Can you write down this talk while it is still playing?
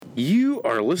You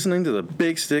are listening to the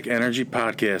Big Stick Energy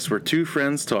Podcast, where two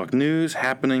friends talk news,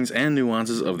 happenings, and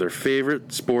nuances of their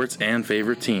favorite sports and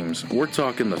favorite teams. We're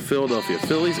talking the Philadelphia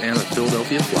Phillies and the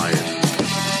Philadelphia Flyers.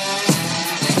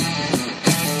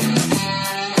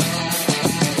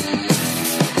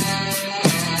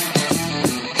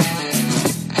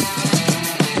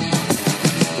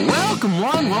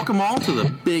 Welcome all to the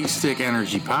Big Stick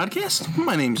Energy Podcast.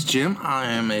 My name's Jim. I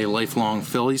am a lifelong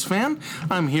Phillies fan.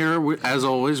 I'm here, as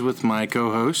always, with my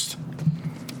co-host,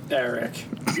 Eric.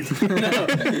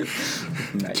 Nice.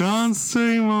 John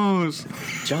Samos.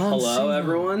 Hello,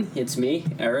 everyone. It's me,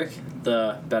 Eric,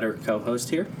 the better co-host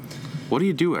here. What do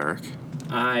you do, Eric?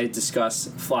 I discuss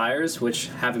Flyers, which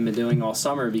haven't been doing all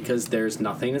summer because there's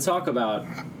nothing to talk about.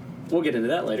 We'll get into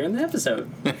that later in the episode.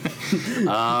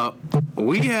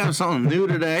 We have something new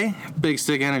today, Big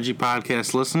Stick Energy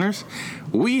Podcast listeners.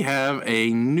 We have a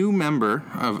new member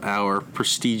of our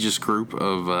prestigious group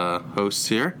of hosts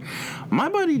here, my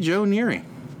buddy Joe Neary.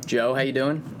 Joe, how you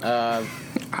doing?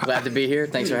 Glad to be here.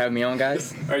 Thanks for having me on,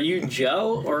 guys. Are you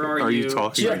Joe, or are you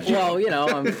talking? Well, you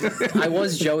know, I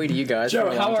was Joey to you guys.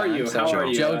 Joe, how are you? How are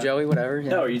you? Joe, Joey, whatever.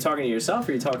 No, are you talking to yourself,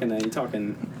 or are you talking to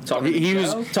He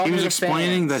Joe? was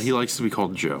explaining that he likes to be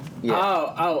called Joe. Yeah.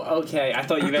 Oh, okay. I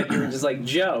thought you meant you were just like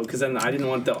Joe, because then I didn't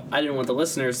want the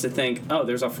listeners to think, oh,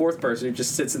 there's a fourth person who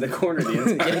just sits in the corner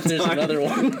the entire time. There's another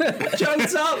one.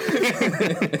 Joke's up.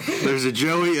 There's a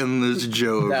Joey and there's a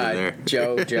Joe over there.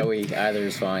 Joe, Joey, either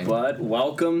is fine. But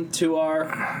welcome to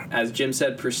our, as Jim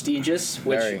said, prestigious,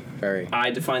 which very.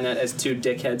 I define that as two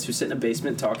dickheads who sit in a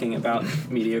basement talking about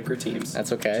mediocre teams.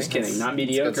 That's okay. Just kidding, not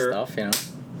mediocre. It's good stuff, you know.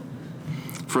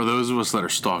 For those of us that are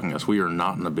stalking us, we are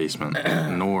not in the basement,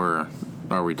 nor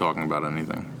are we talking about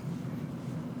anything.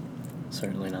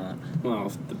 Certainly not.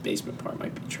 Well, the basement part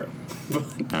might be true.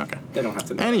 Okay. They don't have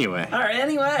to know. Anyway. All right,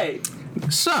 anyway.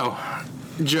 So,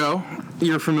 Joe,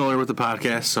 you're familiar with the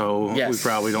podcast, so Yes. we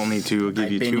probably don't need to give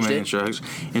you too many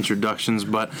introductions,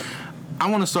 but I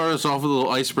want to start us off with a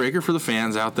little icebreaker for the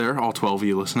fans out there, all 12 of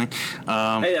you listening.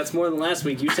 Hey, that's more than last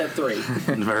week. You said 3.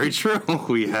 Very true.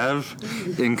 We have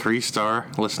increased our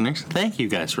listeners. Thank you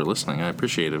guys for listening. I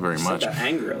appreciate it very much. Said that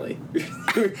angrily.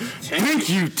 Thank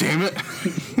you, damn it.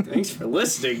 Thanks for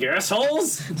listening,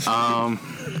 assholes. How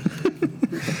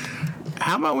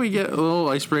about we get a little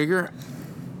icebreaker?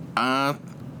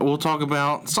 We'll talk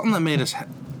about something that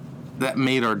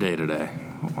made our day today.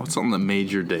 What's something that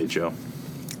made your day, Joe?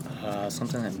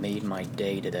 Something that made my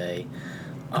day today.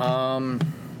 Well,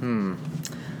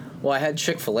 I had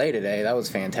Chick-fil-A today. That was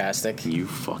fantastic. You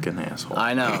fucking asshole.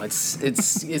 I know.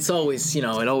 It's always, you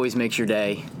know, it always makes your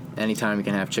day. Anytime you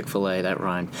can have Chick-fil-A, that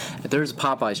rhymed. There's a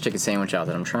Popeyes chicken sandwich out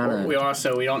that I'm trying to...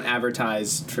 We don't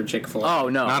advertise for Chick-fil-A. Oh,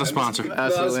 no. Not a sponsor.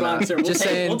 Absolutely not. Just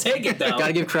saying. We'll take it, though.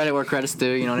 Gotta give credit where credit's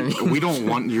due, you know what I mean? We don't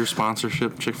want your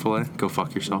sponsorship, Chick-fil-A. Go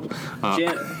fuck yourself.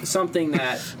 Something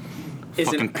that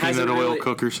fucking peanut oil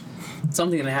cookers.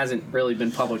 Something that hasn't really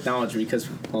been public knowledge because,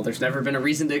 well, there's never been a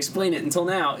reason to explain it until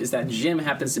now, is that Jim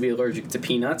happens to be allergic to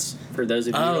peanuts, for those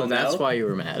of you who don't know. Oh, that's why you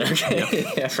were mad.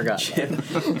 Okay. Yeah, I forgot.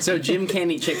 So Jim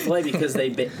can't eat Chick-fil-A because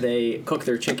they cook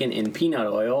their chicken in peanut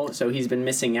oil, so he's been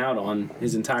missing out on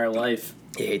his entire life.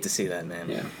 You hate to see that, man.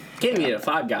 Yeah. Can't even eat at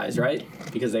Five Guys, right?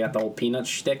 Because they got the whole peanut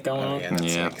shtick going on.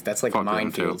 Yeah, that's like a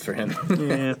minefield for him.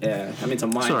 Yeah, I mean, it's a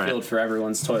minefield for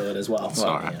everyone's toilet as well.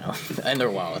 Well, you know, and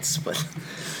their wallets, but...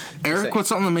 Eric, what's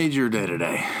something that made your day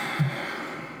today?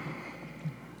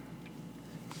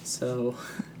 So,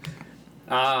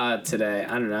 today,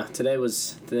 I don't know. Today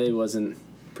wasn't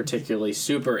particularly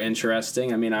super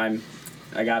interesting. I mean, I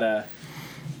gotta...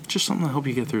 Just something to help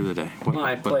you get through the day.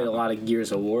 I played a lot of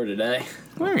Gears of War today.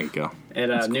 There you go.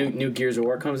 And new Gears of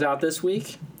War comes out this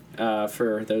week.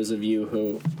 For those of you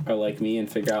who are like me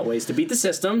and figure out ways to beat the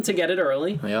system to get it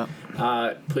early. Yeah.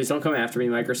 Please don't come after me,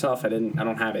 Microsoft. I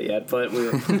don't have it yet, but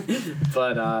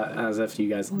as if you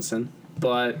guys listen.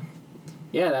 But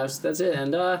yeah, that's it.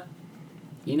 And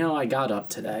I got up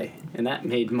today, and that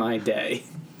made my day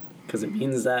because it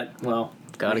means that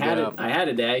I had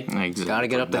a day. Exactly. Gotta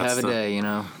get up to have a day, you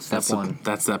know. Step one.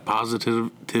 That's that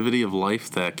positivity of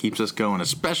life that keeps us going,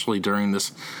 especially during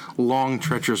this long,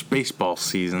 treacherous baseball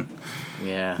season.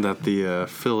 Yeah. That the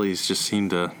Phillies just seem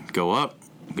to go up,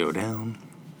 go down.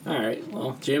 All right.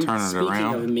 Well, Jim,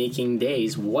 speaking of making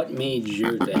days, what made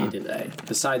your day today,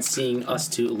 besides seeing us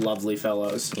two lovely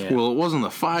fellows? Yeah. Well, it wasn't the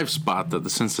 5 spot that the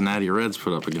Cincinnati Reds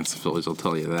put up against the Phillies, I'll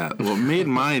tell you that. What made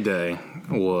my day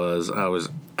was I was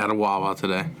at a Wawa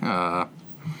today,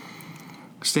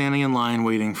 standing in line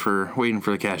waiting for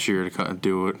the cashier to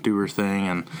do her thing,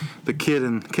 and the kid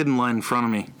in line in front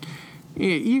of me,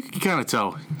 you can kind of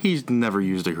tell he's never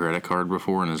used a credit card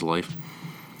before in his life.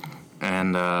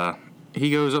 And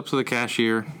he goes up to the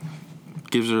cashier,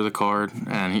 gives her the card,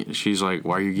 and she's like,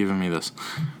 "Why are you giving me this?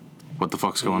 What the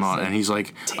fuck's going on?" And he's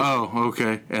like, "Oh,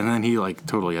 okay." And then he like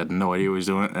totally had no idea what he was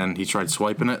doing, and he tried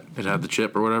swiping it. It had the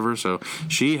chip or whatever, so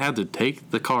she had to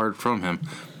take the card from him,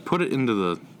 put it into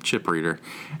the chip reader,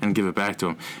 and give it back to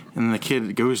him. And then the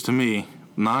kid goes to me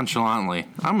nonchalantly.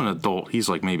 I'm an adult. He's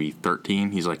like maybe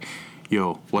 13. He's like,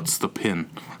 "Yo, what's the pin?"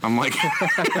 I'm like,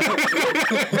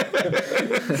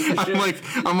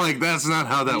 I'm like, that's not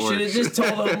how that You works. should have just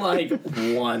told him like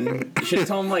 1. You should have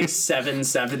told him like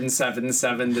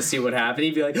 7777 to see what happened.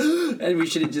 He'd be like, and we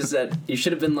should have just said, you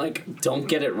should have been like, "Don't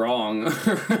get it wrong,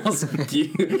 or else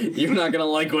you're not gonna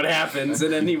like what happens."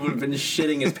 And then he would have been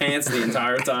shitting his pants the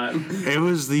entire time. It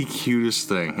was the cutest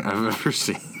thing I've ever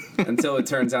seen. Until it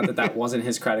turns out that wasn't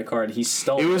his credit card. He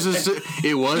stole it. It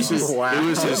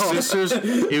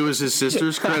was his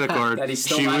sister's credit card. That he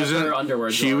stole out of her underwear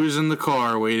She drawer. was in the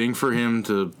car waiting for him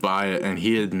to buy it, and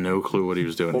he had no clue what he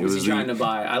was doing. What was he trying to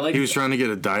buy? He was trying to get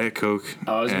a Diet Coke.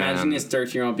 I was imagining and- this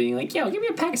 13-year-old being like, "Yo, give me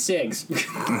a pack of cigs."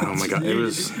 Oh my god, it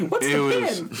was What's it the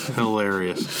was pin?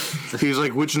 hilarious. He was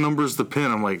like, "Which number's the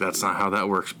pin?" I'm like, "That's not how that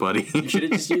works, buddy." You should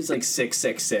have just used like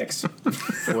 666.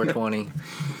 420.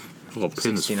 Well,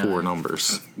 pin is 69. 4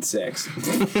 numbers. 6.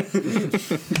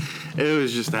 It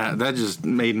was just that just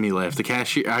made me laugh. The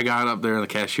cashier, I got up there, and the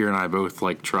cashier and I both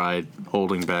like tried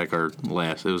holding back our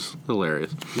laughs. It was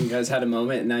hilarious. You guys had a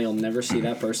moment, and now you'll never see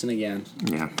that person again.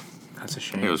 Yeah, That's a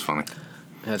shame. it was funny.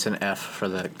 That's an F for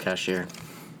the cashier.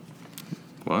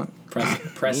 What?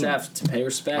 Press F to pay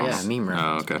respects. Yeah, meme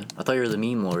reference. okay. I thought you were the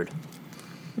meme lord.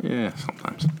 Yeah,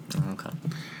 sometimes. Okay.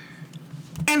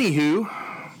 Anywho,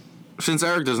 since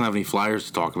Eric doesn't have any Flyers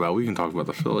to talk about, we can talk about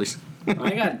the Phillies. I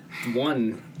got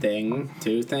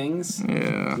 2 things.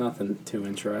 Yeah. Nothing too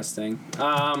interesting.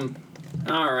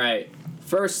 All right.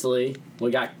 Firstly,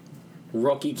 we got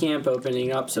rookie camp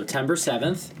opening up September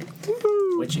 7th,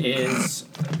 which is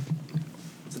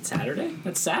it Saturday?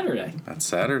 That's Saturday. That's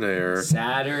Saturday, Eric.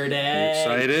 Saturday.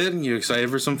 Excited? You excited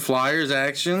for some Flyers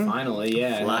action? Finally,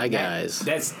 yeah. Fly guys.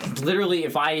 That's literally,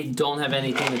 if I don't have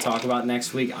anything to talk about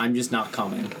next week, I'm just not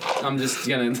coming. I'm just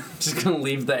gonna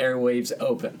leave the airwaves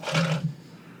open.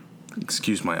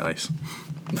 Excuse my ice.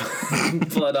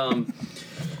 But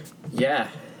yeah,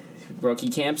 rookie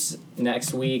camps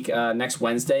next week. Next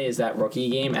Wednesday is that rookie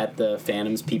game at the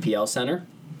Phantoms PPL Center,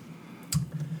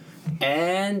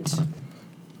 and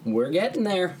we're getting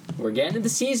there. We're getting to the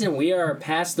season. We are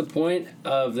past the point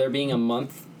of there being a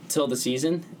month till the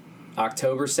season.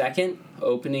 October 2nd,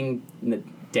 opening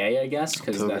day, I guess,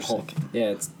 because October that whole 2nd. yeah,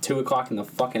 it's 2:00 in the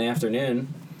fucking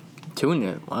afternoon. 2 in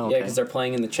it. Wow. Yeah, Okay. because they're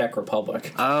playing in the Czech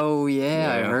Republic. Oh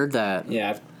yeah, I Yeah. heard that.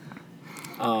 Yeah.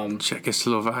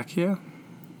 Czechoslovakia?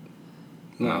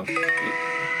 No.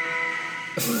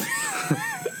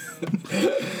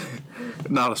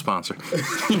 Not a sponsor.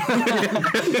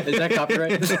 Is that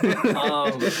copyright?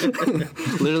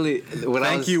 Literally, when I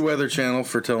Thank was, you, Weather Channel,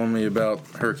 for telling me about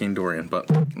Hurricane Dorian, but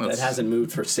That hasn't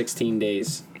moved for 16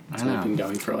 days. It's only know. been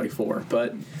going for like 4.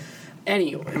 But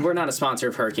anyway, we're not a sponsor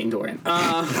of Hurricane Dorian.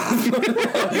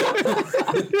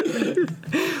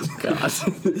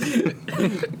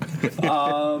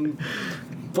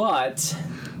 But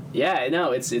yeah,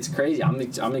 no, it's crazy.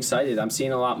 I'm excited. I'm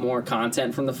seeing a lot more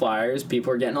content from the Flyers.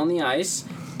 People are getting on the ice,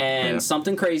 and Yeah.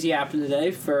 something crazy happened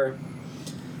today for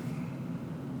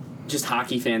just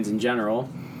hockey fans in general.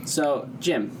 So,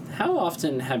 Jim, how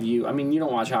often have you? I mean, you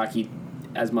don't watch hockey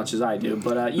as much as I do,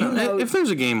 but you know, if there's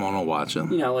a game on, I'll watch it.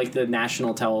 you know, like the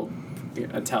national telecast,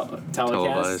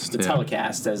 Televised, the yeah.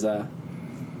 telecast as a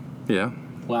Yeah.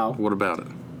 well. What about it?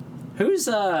 Who's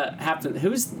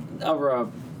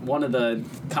one of the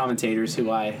commentators who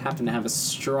I happen to have a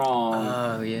strong.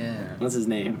 oh yeah. What's his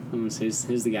name? Who's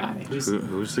the guy? Who's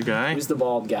Who's the guy? the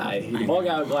bald guy? The bald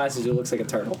guy with glasses who looks like a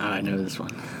turtle. I know this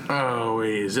one. Oh,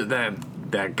 wait, is it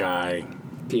that guy?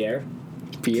 Pierre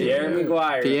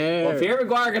McGuire. Pierre. Well, Pierre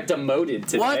McGuire got demoted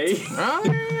today. What? Oh,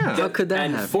 yeah. How could that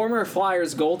And happen? former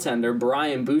Flyers goaltender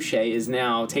Brian Boucher is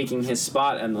now taking his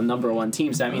spot on the number 1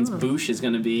 team. So that means Bouch is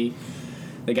going to be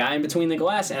the guy in between the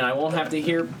glass, and I won't have to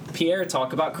hear Pierre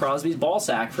talk about Crosby's ball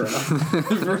sack for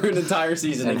an entire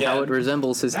season And again. how it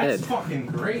resembles his head. fucking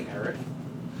great, Eric.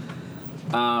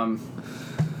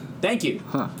 Thank you.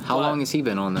 Huh. How But- long has he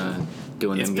been on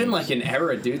doing It's them been games? like an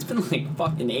era, dude. It's been like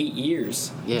fucking 8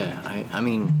 years. Yeah, I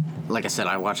mean, like I said,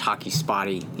 I watch hockey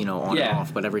spotty, on Yeah. and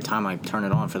off, but every time I turn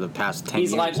it on for the past 10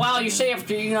 He's years. like, well, you say if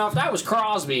that was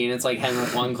Crosby, and it's like Henrik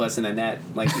Lundqvist in the net,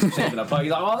 like he's saving a puck.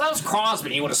 He's like, well, that was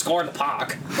Crosby. He would have scored the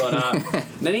puck. But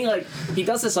then he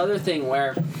does this other thing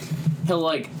where he'll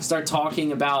like start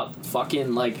talking about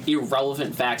fucking like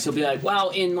irrelevant facts. He'll be like, well,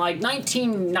 in like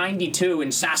 1992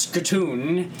 in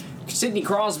Saskatoon, Sidney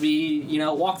Crosby,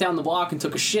 walked down the block and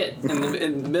took a shit in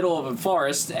the middle of a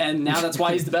forest, and now that's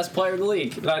why he's the best player in the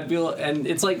league. And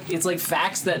it's like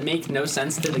facts that make no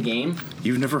sense to the game.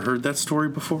 You've never heard that story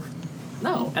before?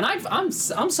 No, and I'm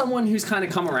someone who's kind of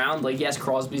come around. Like, yes,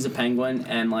 Crosby's a Penguin,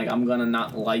 and like I'm gonna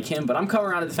not like him, but I'm coming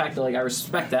around to the fact that like I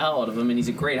respect the hell out of him, and he's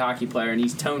a great hockey player, and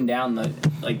he's toned down the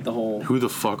whole. Who the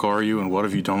fuck are you, and what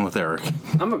have you done with Eric?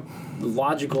 I'm a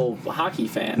logical hockey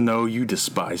fan. No, you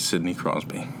despise Sidney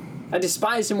Crosby. I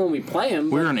despise him when we play him.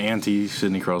 We're an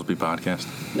anti-Sidney Crosby podcast.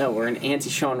 No, we're an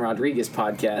anti-Sean Rodriguez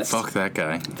podcast. Fuck that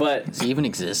guy. But does he even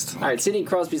exist? All right, Sidney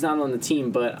Crosby's not on the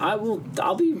team, but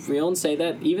I'll be real and say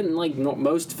that even like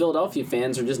most Philadelphia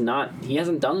fans are just not. He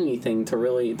hasn't done anything to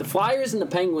really. The Flyers and the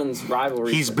Penguins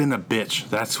rivalry. He's been a bitch.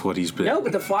 That's what he's been. No,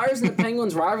 but the Flyers and the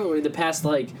Penguins rivalry the past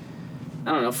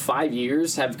 5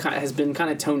 years has been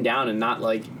kind of toned down and not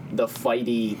like the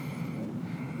fighty,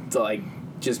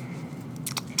 just.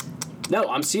 No,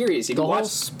 I'm serious. If the you whole watch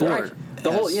sport,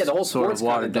 the whole sport's sort of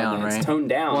watered down, right? It's toned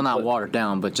down. Well, not watered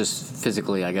down, but just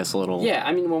physically, I guess, a little. Yeah,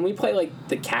 I mean, when we play like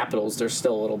the Capitals, there's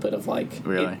still a little bit of like.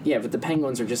 Really? But the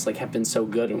Penguins are just have been so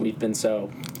good, and we've been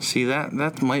so. See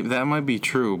that might be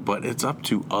true, but it's up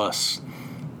to us.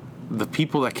 The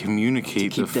people that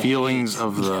communicate the feelings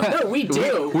of the. No, we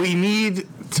do. We need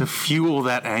to fuel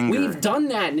that anger. We've done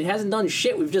that, and it hasn't done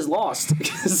shit. We've just lost.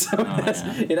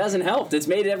 It hasn't helped. It's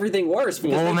made everything worse.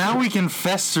 Well, now we can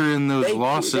fester in those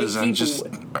losses and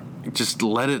just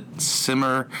let it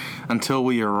simmer until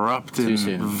we erupt in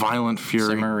violent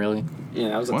fury. Simmer, really? Yeah,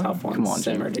 that was a tough one. Come on,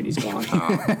 Simmer, dude, he's gone.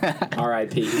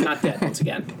 R.I.P. He's not dead once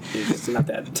again. He's not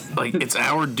dead. Like, it's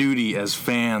our duty as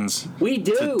fans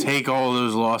to take all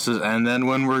those losses, and then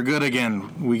when we're good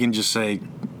again, we can just say,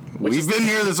 we've been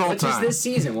here this whole time. Which is this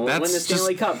season. We'll win the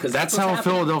Stanley Cup. Because that's how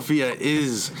Philadelphia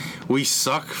is. We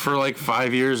suck for like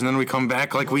 5 years, and then we come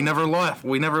back like we never left.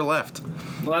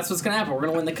 Well, that's what's going to happen. We're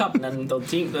going to win the Cup, and then the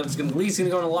league's going to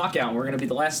go into lockout, and we're going to be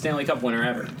the last Stanley Cup winner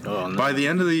ever. Oh, no. By the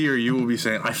end of the year, you will be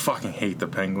saying, I fucking hate the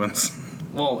Penguins.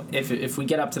 Well, if we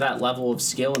get up to that level of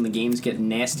skill and the games get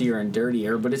nastier and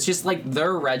dirtier, but it's just like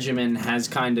their regimen has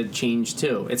kind of changed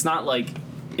too. It's not like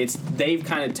they've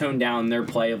kind of toned down their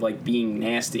play of like being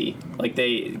nasty, like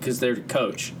because their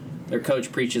coach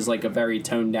preaches like a very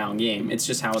toned down game. It's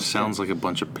just how it sounds like a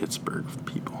bunch of Pittsburgh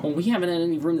people. Well, we haven't had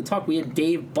any room to talk. We had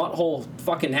Dave Butthole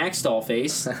fucking Hackstall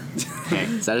face.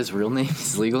 Is that his real name?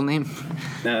 His legal name?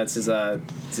 No, it's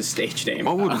his stage name.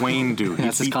 What would Wayne do?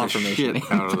 That's his confirmation.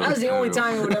 That was the only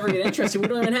time he would ever get interested. We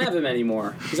don't even have him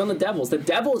anymore. He's on the Devils. The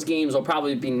Devils games will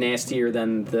probably be nastier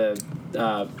than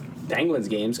the Penguins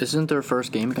games. Isn't their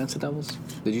first game against the Devils?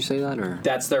 Did you say that, or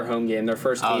that's their home game? Their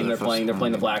first game they're playing the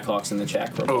Blackhawks in the Czech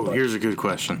Republic. Oh, here's a good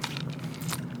question.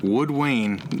 Would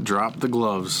Wayne drop the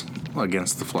gloves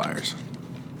against the Flyers?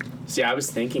 See, I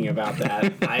was thinking about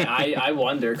that. I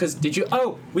wonder, because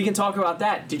we can talk about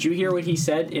that. Did you hear what he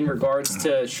said in regards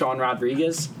to Sean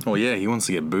Rodriguez? Well, yeah, he wants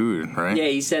to get booed, right? Yeah,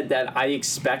 he said that I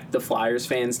expect the Flyers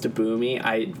fans to boo me.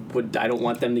 I don't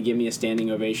want them to give me a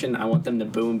standing ovation. I want them to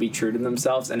boo and be true to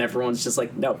themselves. And everyone's just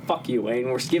like, no, fuck you, Wayne.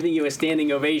 We're giving you a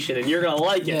standing ovation, and you're gonna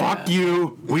like it. Yeah. Fuck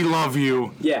you. We love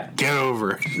you. Yeah. Get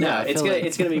over it. No,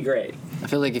 it's gonna be great. I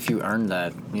feel like if you earned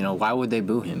that, why would they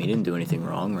boo him? He didn't do anything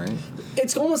wrong, right?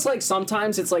 It's almost like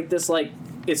sometimes it's like this, like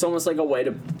it's almost like a way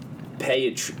to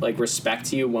pay respect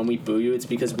to you when we boo you. It's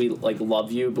because we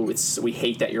love you, but we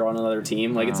hate that you're on another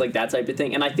team. Like It's like that type of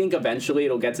thing. And I think eventually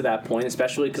it'll get to that point,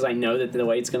 especially because I know that the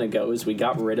way it's gonna go is we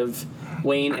got rid of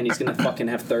Wayne and he's gonna fucking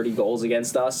have 30 goals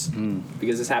against us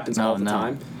because this happens all the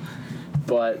time.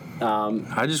 But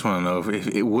I just want to know if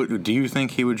it would. Do you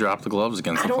think he would drop the gloves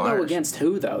against the Flyers? I don't know against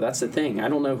who though. That's the thing. I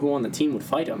don't know who on the team would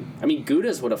fight him. I mean,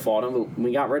 Gudas would have fought him, but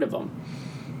we got rid of him.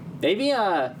 Maybe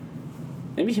him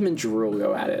and Drew will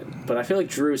go at it. But I feel like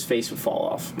Drew's face would fall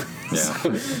off.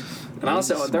 Yeah. And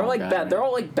also, they're like they're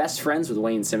all like best friends with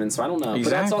Wayne Simmons. So I don't know. Exactly. But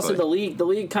that's also the league. The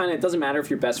league kind of, it doesn't matter if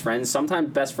you're best friends.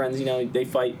 Sometimes best friends, they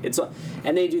fight.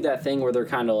 And they do that thing where they're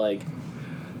kind of like,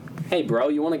 hey, bro,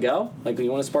 you want to go? Like, you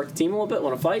want to spark the team a little bit?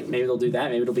 Want to fight? Maybe they'll do that.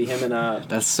 Maybe it'll be him and...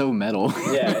 That's so metal.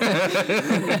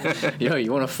 Yeah. Yo,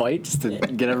 you want to fight just to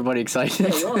get everybody excited?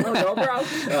 Hey, you want to go, bro?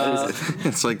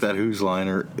 It's like that Who's Line,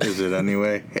 or is it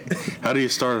anyway? How do you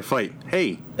start a fight?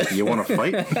 Hey, you want to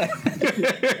fight?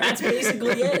 That's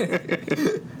basically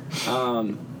it.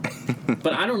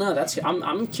 But I don't know.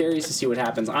 I'm curious to see what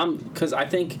happens. Because I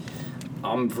think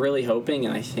I'm really hoping,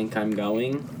 and I think I'm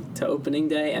going to opening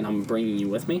day, and I'm bringing you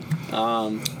with me.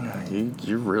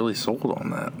 You're really sold on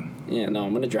that. Yeah, no,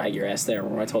 I'm gonna drag your ass there.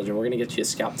 I told you we're gonna get you a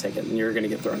scalp ticket, and you're gonna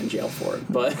get thrown in jail for it.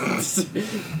 But,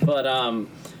 I'm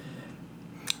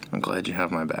glad you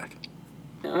have my back.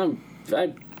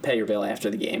 I'd pay your bill after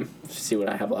the game. See what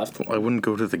I have left. I wouldn't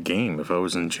go to the game if I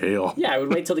was in jail. Yeah, I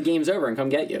would wait till the game's over and come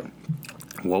get you.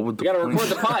 What would the We gotta record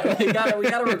the pod. We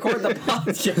gotta record the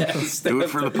podcast. Do it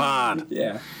for the pod.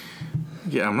 Yeah.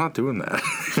 Yeah, I'm not doing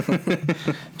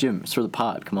that. Jim, it's for the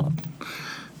pod. Come on.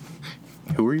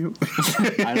 Who are you?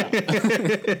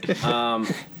 I know. I'm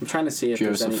trying to see if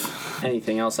there's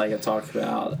anything else I could talk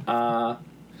about. I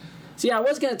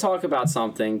was gonna talk about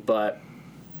something, but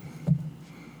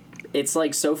it's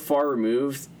like so far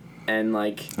removed, and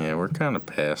like Yeah, we're kind of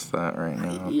past that right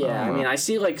now. yeah, I mean, I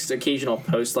see like occasional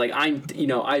posts like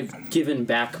I've given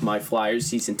back my Flyers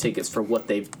season tickets for what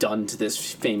they've done to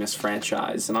this famous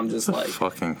franchise, and I'm just like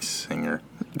fucking singer.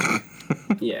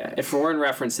 yeah. If we're in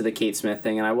reference to the Kate Smith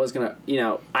thing, and I was gonna,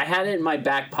 I had it in my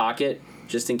back pocket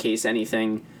just in case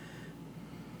anything.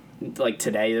 Like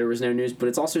today, there was no news, but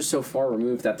it's also so far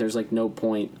removed that there's like no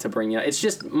point to bring it. It's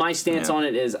just my stance on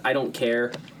it is I don't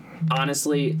care.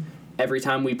 Honestly, every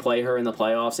time we play her in the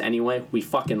playoffs anyway, we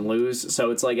fucking lose.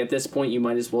 So it's like at this point, you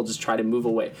might as well just try to move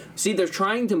away. See, they're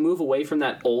trying to move away from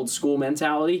that old school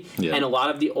mentality, and a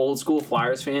lot of the old school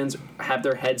Flyers fans have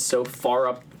their heads so far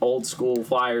up old school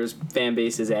Flyers fan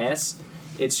base's ass.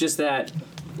 It's just that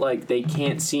like they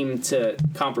can't seem to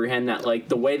comprehend that like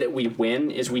the way that we win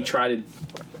is we try to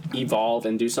evolve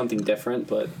and do something different,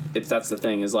 but that's the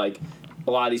thing is like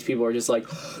a lot of these people are just like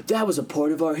that was a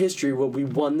part of our history when we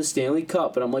won the Stanley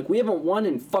Cup, and I'm like we haven't won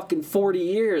in fucking 40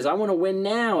 years. I want to win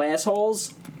now,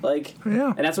 assholes. Like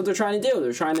and that's what they're trying to do.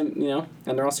 They're trying to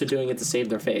and they're also doing it to save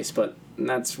their face, but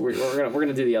that's we're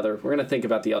gonna do the other. We're gonna think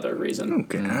about the other reason.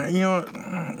 Okay, you know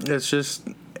what? It's just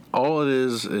all it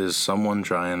is someone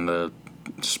trying to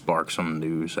spark some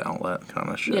news outlet kind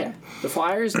of shit. Yeah, the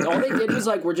Flyers. All they did was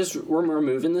like we're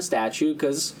removing the statue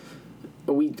because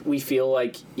we feel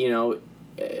like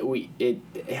it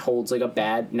holds like a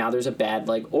bad. Now there's a bad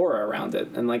like aura around it,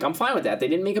 and like I'm fine with that. They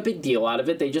didn't make a big deal out of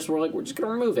it. They just were like we're just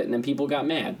gonna remove it, and then people got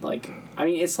mad. Like I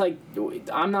mean, it's like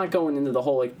I'm not going into the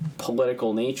whole like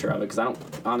political nature of it because I don't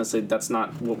honestly that's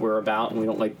not what we're about, and we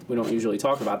don't usually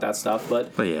talk about that stuff.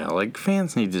 But yeah, like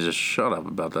fans need to just shut up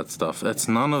about that stuff. That's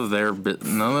none of their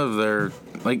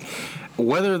like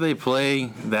whether they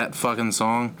play that fucking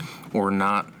song or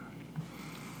not.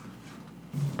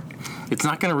 It's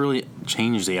not going to really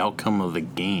change the outcome of the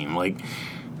game. Like,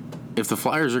 if the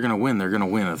Flyers are going to win, they're going to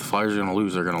win. If the Flyers are going to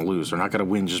lose, they're going to lose. They're not going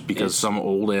to win just because some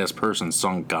old-ass person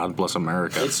sung God Bless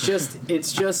America. It's just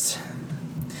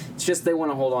they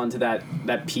want to hold on to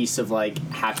that piece of, like,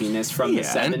 happiness from the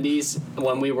 70s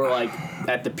when we were, like,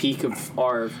 at the peak of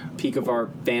our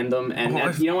fandom.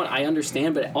 And you know what? I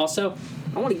understand, but also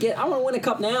I want to win a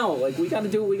cup now. Like we got to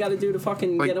do what we got to do to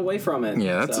fucking get away from it.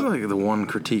 Yeah, that's like the one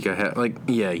critique I have. Like,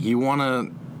 yeah, you want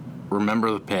to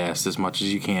remember the past as much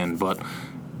as you can, but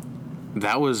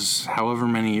that was however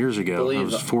many years ago. It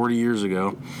was 40 years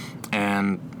ago,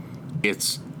 and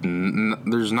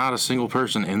there's not a single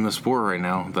person in the sport right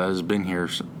now that has been here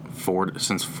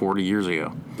since 40 years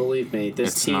ago. Believe me,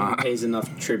 this team pays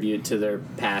enough tribute to their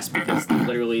past because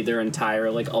literally their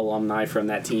entire like alumni from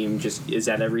that team just is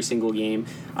at every single game.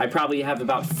 I probably have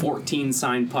about 14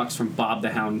 signed pucks from Bob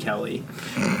the Hound Kelly.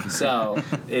 So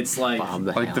it's like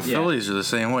the Phillies are the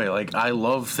same way. Like I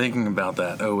love thinking about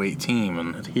that 2008 team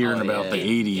and hearing about the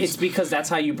 80s. It's because that's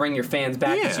how you bring your fans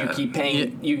back. Is you keep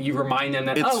paying. You remind them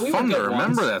that it's we fun were good to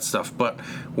remember ones. that stuff. But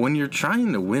when you're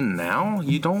trying to win now,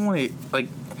 you don't want to like.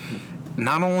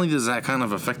 Not only does that kind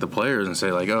of affect the players and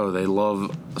say like, oh, they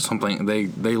love something, they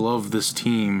love this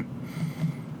team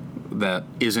that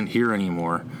isn't here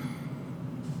anymore.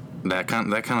 That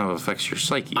kind of affects your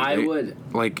psyche. I would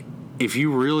like if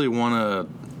you really want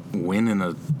to win in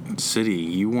a city,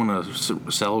 you want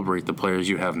to celebrate the players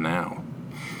you have now.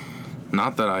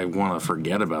 Not that I want to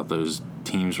forget about those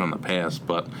teams from the past,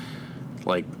 but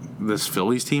like. This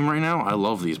Phillies team right now, I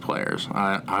love these players.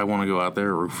 I want to go out there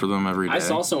and root for them every day. I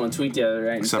saw someone tweet the other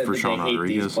day and said that they hate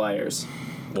these players.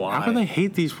 Why? How can they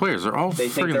hate these players? They're all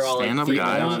freaking stand-up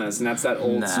guys. And that's that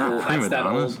old school.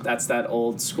 That's that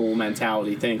old school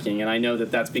mentality thinking. And I know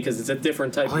that that's because it's a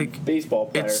different type of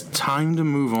baseball player. It's time to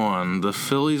move on. The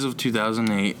Phillies of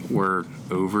 2008 were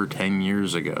over 10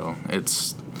 years ago.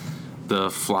 The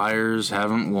Flyers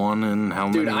haven't won in how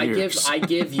many years? I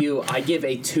give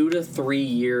a 2 to 3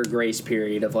 year grace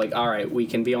period of like, all right, we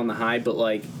can be on the high, but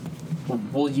like,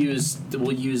 we'll use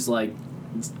like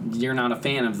you're not a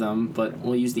fan of them, but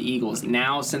we'll use the Eagles.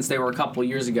 Now, since they were a couple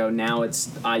years ago, now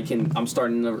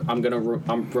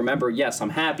remember, yes, I'm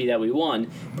happy that we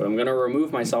won, but I'm going to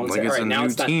remove myself and Like say, it's all right, a now new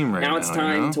it's time, team right now it's now,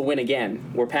 time you know? to win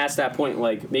again. We're past that point,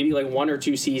 like, maybe like 1 or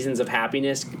 2 seasons of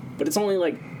happiness, but it's only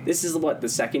like, this is what, the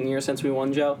second year since we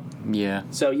won, Joe? Yeah.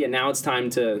 So, yeah, now it's time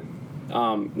to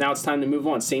move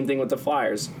on. Same thing with the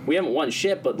Flyers. We haven't won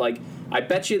shit, but, like, I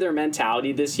bet you their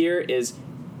mentality this year is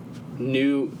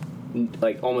new,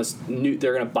 like, almost new.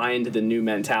 They're going to buy into the new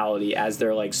mentality as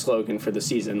their, like, slogan for the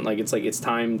season. Like, it's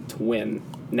time to win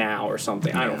now or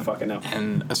something. I don't fucking know.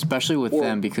 And especially with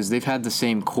them, because they've had the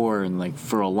same core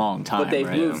for a long time. But they've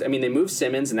right? moved. I mean, they moved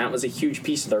Simmons, and that was a huge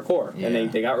piece of their core. Yeah.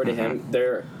 And they got rid of him.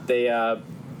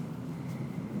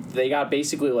 They got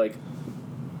basically, like,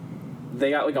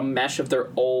 a mesh of their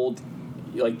old,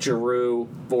 like, Giroux,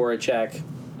 Voracek,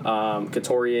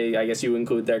 Couturier, I guess you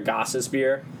include their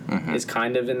Gossespierre, is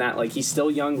kind of in that, like, he's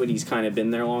still young, but he's kind of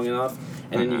been there long enough.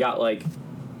 And then you got, like,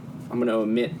 I'm going to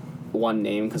omit one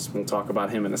name because we'll talk about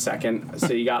him in a second.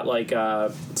 So you got, like,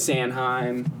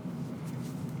 Sanheim.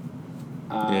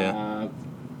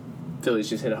 Phillies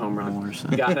just hit a home run.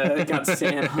 You got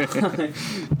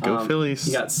Sanheim. Go Phillies.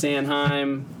 You got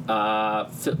Sanheim,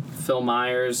 Phil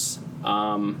Myers.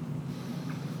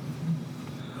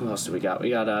 Who else do we got? We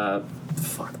got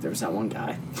there was that one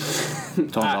guy. Talking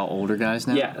about older guys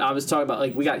now? Yeah, I was talking about,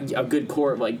 like, we got a good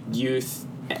core of, like, youth,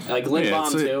 like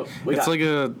Lindbaum too.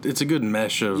 It's a good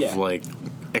mesh of Yeah. like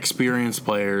experienced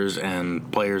players and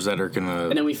players that are gonna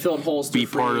and then we filled holes to be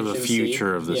free part of the agency.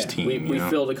 future of this Yeah, team. We you know?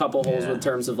 filled a couple holes Yeah. in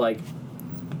terms of, like,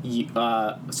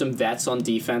 some vets on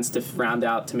defense to round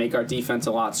out, to make our defense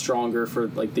a lot stronger for,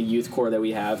 like, the youth core that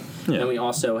we have. Yeah. And we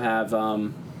also have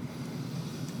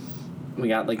we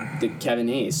got, like, the Kevin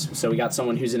Hayes. So we got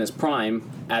someone who's in his prime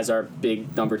as our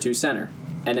big number 2 center.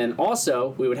 And then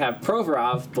also we would have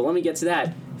Provorov, but let me get to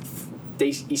that.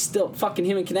 He's still fucking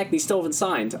him and Konechny still haven't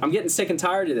signed. I'm getting sick and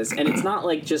tired of this, and it's not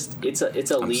like just it's a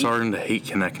I'm league. starting to hate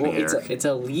Konechny. Well, Eric. it's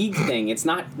a league thing. It's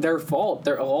not their fault.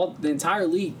 They're all the entire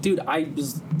league, dude. I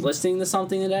was listening to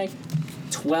something today.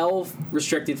 12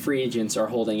 restricted free agents are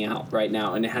holding out right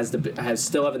now, and it has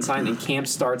still haven't signed. And camp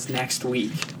starts next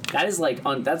week. That is like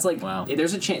Wow.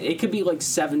 There's a chance it could be like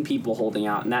 7 people holding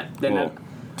out, and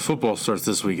Football starts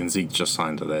this week, and Zeke just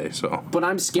signed today. So, But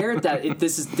I'm scared that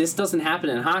this doesn't happen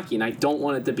in hockey, and I don't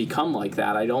want it to become like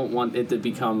that. I don't want it to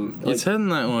become. Like, it's heading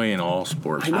that way in all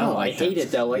sports. I know. like I hate that.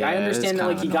 it though. Like, I Yeah, it is understand that,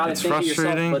 like, kinda you got to It's think of yourself,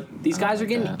 frustrating. but these guys are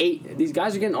getting that. 8. These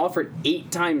guys are getting offered 8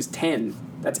 times 10.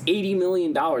 That's $80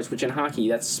 million, which in hockey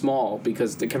that's small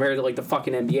because compared to, like, the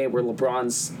fucking NBA where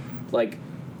LeBron's, like,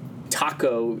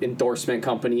 taco endorsement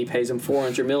company pays him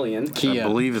 $400 million. Kia. I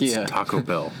believe it's Kia. Taco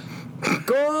Bell.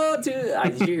 Go to.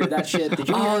 Did you hear that shit? Did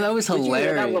you Oh, hear, that was did you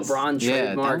hear that hilarious. LeBron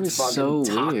Yeah, that trademarked was fucking so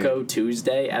Taco weird.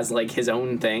 Tuesday as, like, his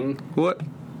own thing? What?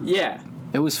 Yeah.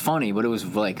 It was funny, but it was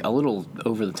like a little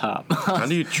over the top. How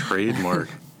do you trademark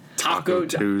Taco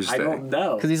Tuesday? I don't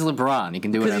know. Because he's LeBron, he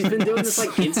can do Because whatever. he's been doing this, like,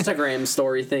 Instagram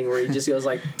story thing where he just goes,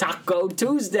 like, Taco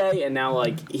Tuesday, and now,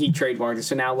 like, he trademarked it.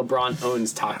 So now LeBron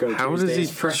owns Taco How does Tuesdays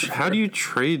he? forever. How do you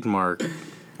trademark?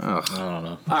 Ugh. I don't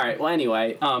know. All right. Well,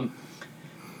 anyway,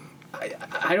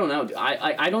 I don't know.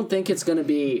 I don't think it's going to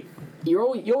be. You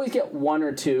always get one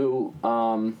or two.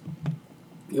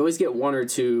 You always get 1 or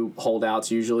 2 holdouts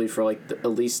usually for, like, at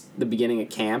least the beginning of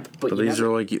camp. But These are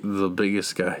like the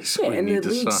biggest guys. yeah, we and need the to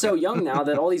league's sign. so young now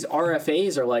that all these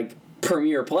RFAs are, like,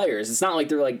 premier players. It's not like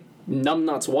they're, like,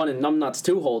 Numbnuts 1 and Numbnuts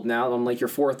 2 holding out on, like, your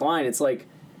 4th line. It's like,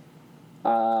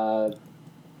 Let's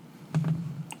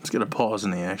get a pause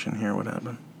in the action here. What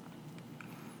happened?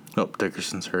 Oh,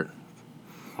 Dickerson's hurt.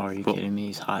 Are you Well- kidding me?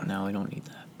 He's hot now. We don't need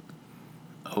that.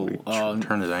 Oh,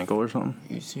 Turned his ankle or something?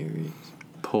 are you serious?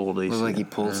 Pulled ACL. Looked like he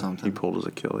pulled Yeah, something. He pulled his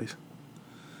Achilles.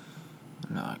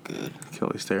 Not good.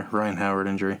 Achilles tear. Ryan Howard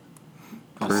injury.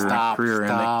 Oh, Career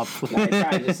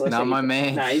ending. stop. Not my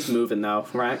man. Nah, he's moving, though.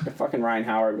 Fucking Ryan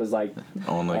Howard was like,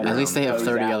 On the At At least they ground. have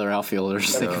Oh, 30 he's out. other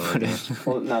outfielders they can Oh, put in.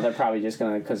 well, no, they're probably just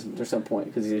going to, because there's no point,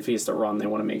 because if he has to run, they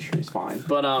want to make sure he's fine.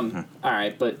 But, all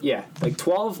right, but yeah, like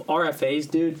 12 RFAs,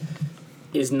 dude,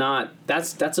 is not,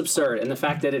 that's absurd. And the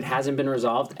fact that it hasn't been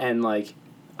resolved, and, like,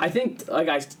 I think, like,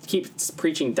 I keep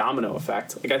preaching domino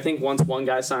effect. Like, I think once one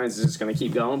guy signs, it's just going to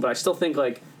keep going. But I still think,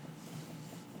 like,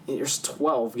 there's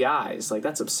 12 guys. Like,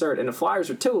 that's absurd. And the Flyers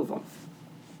are 2 of them.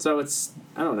 So it's,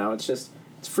 I don't know. It's just,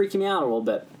 it's freaking me out a little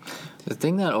bit. The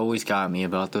thing that always got me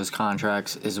about those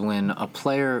contracts is when a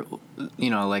player,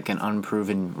 like an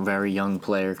unproven, very young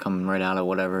player coming right out of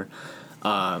whatever,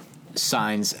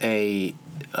 signs a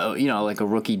like a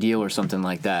rookie deal or something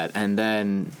like that, and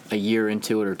then a year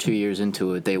into it or 2 years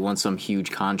into it, they want some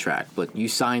huge contract. But you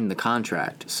signed the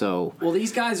contract, so. Well,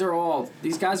 these guys are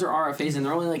RFAs, and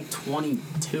they're only like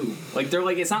 22. Like they're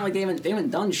like, it's not like they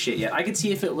haven't done shit yet. I could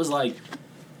see if it was like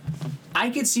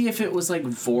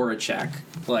Voracek,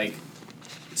 like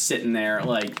sitting there,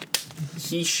 like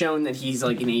he's shown that he's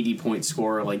like an 80-point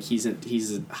scorer, like he's a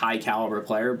high caliber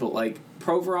player, but like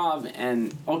Provorov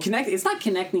and it's not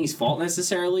Konechny's fault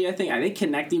necessarily. I think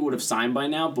Konechny would have signed by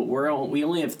now, but we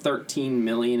only have $13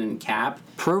 million in cap.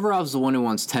 Provorov's the one who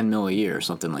wants $10 million a year or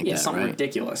something like that. Yeah, something right?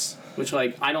 ridiculous, which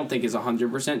like I don't think is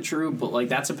 100% true, but like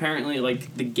that's apparently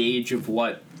like the gauge of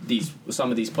what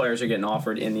some of these players are getting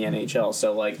offered in the NHL.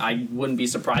 So like I wouldn't be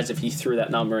surprised if he threw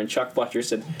that number and Chuck Fletcher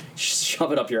said,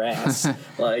 "Shove it up your ass."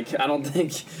 Like I don't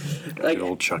think like Good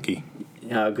old Chucky.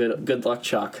 Yeah, good luck,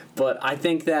 Chuck. But I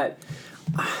think that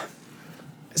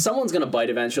someone's gonna bite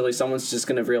eventually. Someone's just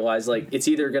gonna realize like it's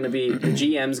either gonna be the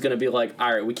GM's gonna be like,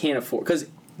 all right, we can't afford, because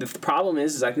the problem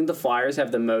is I think the Flyers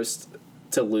have the most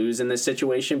to lose in this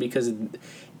situation, because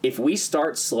if we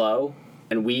start slow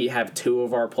and we have two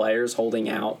of our players holding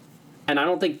out, and I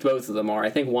don't think both of them are. I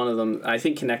think one of them. I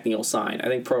think Konechny will sign. I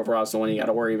think Provorov's the one you got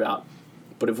to worry about.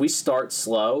 But if we start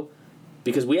slow,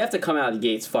 because we have to come out of the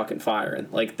gates fucking firing.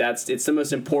 Like it's the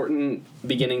most important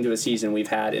beginning to a season we've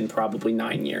had in probably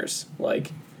 9 years.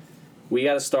 Like we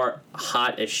got to start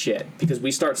hot as shit, because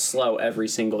we start slow every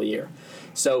single year.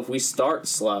 So if we start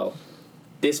slow,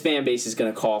 this fan base is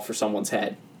going to call for someone's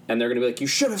head, and they're going to be like, "You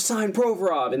should have signed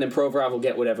Provorov," and then Provorov will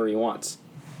get whatever he wants.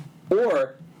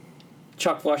 Or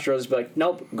Chuck Fletcher will just be like,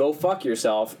 "Nope, go fuck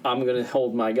yourself. I'm going to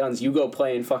hold my guns. You go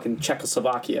play in fucking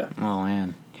Czechoslovakia." Oh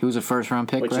man, he was a first-round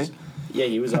pick, right? Yeah,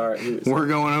 he was our. We're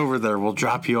going over there. We'll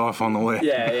drop you off on the way.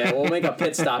 Yeah. We'll make a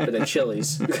pit stop at a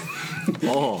Chili's.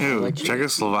 Oh, Ew,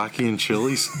 Czechoslovakian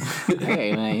Chili's.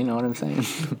 Hey man, you know what I'm saying.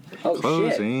 Oh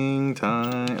Closing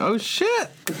time. Oh shit!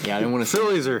 Yeah, I didn't want to.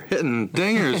 Phillies are hitting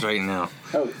dingers right now.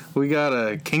 Oh. We got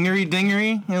a Kingery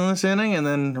dingery in this inning, and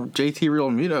then JT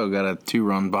Realmuto got a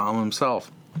 2-run bomb himself.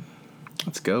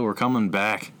 Let's go. We're coming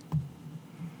back.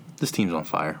 This team's on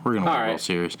fire. We're gonna win the World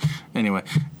Series. Anyway.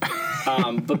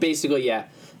 But basically, yeah.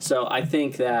 So I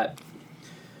think that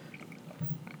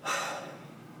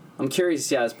I'm curious to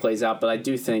see how this plays out, but I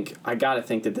gotta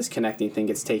think that this Konechny thing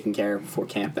gets taken care of before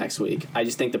camp next week. I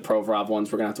just think the Provorov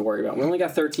ones we're gonna have to worry about. We only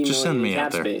got 13 Just million send me in cap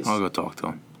out there. space. I'll go talk to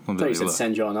him. I thought you said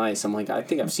send you on ice. I'm like, I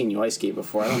think I've seen you ice skate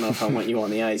before. I don't know if I want you on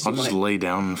the ice. I'll just lay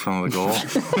down in front of the goal.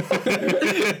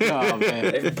 Oh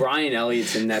man. If Brian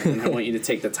Elliott's in net, then I want you to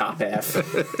take the top half.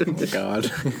 Oh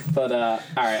God. But all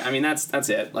right. I mean, that's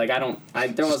it. Like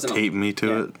there wasn't Tape me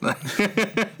to it.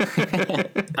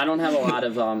 I don't have a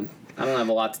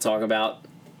lot to talk about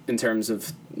in terms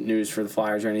of news for the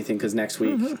Flyers or anything, because next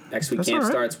week camp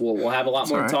starts. We'll have a lot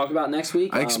more to talk about next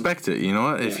week. I expect it. You know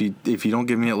what? If you don't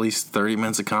give me at least 30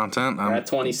 minutes of content, we're at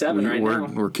 27 right now.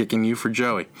 We're kicking you for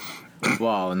Joey.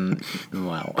 Wow. Hold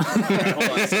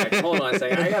on a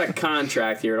second. I got a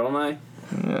contract here, don't I?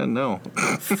 Yeah, no.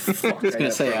 Fuck, I was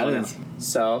gonna say, I didn't.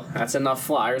 So that's enough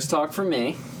Flyers talk for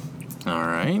me. All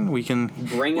right, we can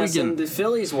bring us into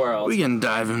Phillies world. We can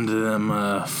dive into them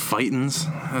fightins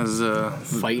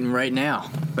fighting right now.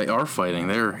 They are fighting.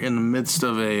 They're in the midst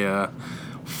of a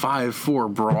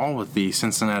 5-4 brawl with the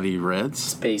Cincinnati Reds.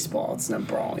 It's baseball. It's not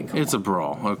brawling. It's a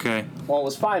brawl, okay? Well, it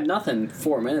was 5-0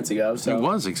 4 minutes ago. So it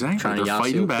was exactly. They're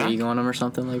fighting back. Puig on them or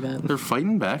something like that. They're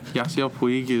fighting back. Yasiel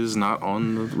Puig is not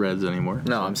on the Reds anymore.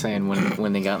 No, I'm saying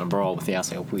when they got in a brawl with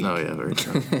Yasiel Puig. Oh yeah, very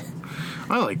true.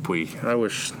 I like Puig. I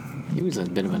wish. He was a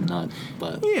bit of a nut,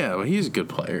 but yeah, well, he's a good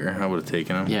player. I would have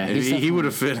taken him. Yeah, he would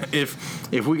have fit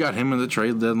if we got him in the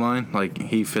trade deadline. Like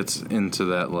he fits into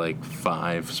that like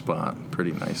 5 spot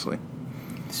pretty nicely.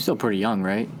 He's still pretty young,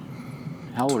 right?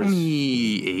 How old is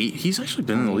 28? He's actually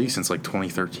been in the league since like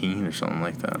 2013 or something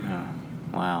like that. Oh,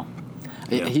 wow.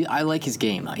 Yeah. I like his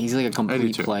game. He's like a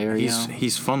complete player.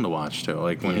 He's fun to watch too.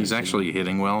 Like when he's actually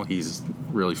hitting well, he's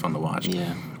really fun to watch.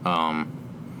 Yeah.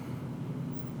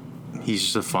 He's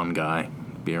just a fun guy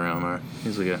to be around there.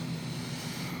 He's like a...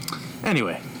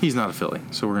 Anyway, he's not a Philly,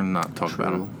 so we're going to not talk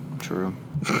about him. True.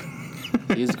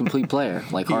 He's a complete player,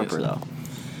 like Harper, though.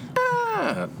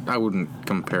 I wouldn't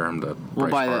compare him to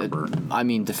Bryce Harper. I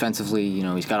mean, defensively,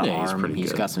 he's got an arm.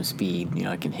 He's good. Got some speed.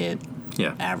 Can hit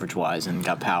average-wise and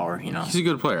got power, He's a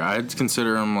good player. I'd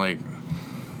consider him, like,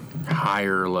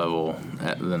 higher level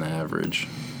than average.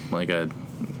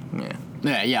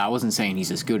 Yeah, I wasn't saying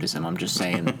he's as good as him. I'm just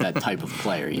saying that type of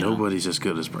player. Nobody's as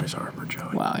good as Bryce Harper,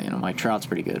 Joey. Wow, Mike Trout's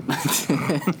pretty good.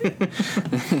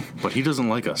 But he doesn't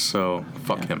like us, so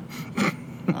fuck him.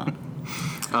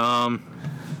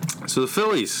 So the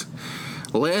Phillies.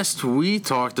 Last we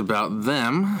talked about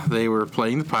them, they were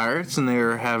playing the Pirates, and they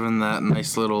were having that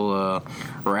nice little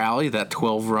rally, that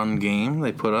 12-run game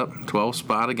they put up, 12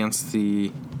 spot against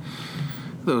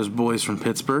those boys from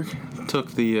Pittsburgh.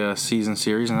 Took the season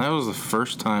series, and that was the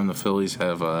first time the Phillies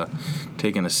have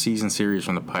taken a season series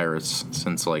from the Pirates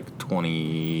since like when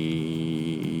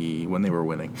they were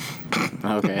winning.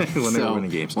 Okay. When they were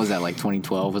winning games. Was that like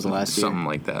 2012 was the last year? Something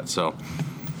like that. So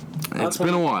it's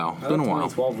been a while. I thought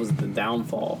 2012 was the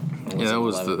downfall. Yeah, that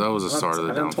was the start of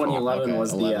the downfall. 2011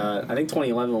 was 11. I think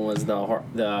 2011 was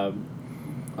the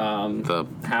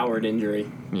Howard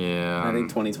injury. Yeah. I think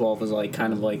 2012 was like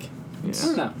kind of like I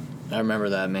don't know. I remember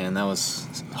that, man. That was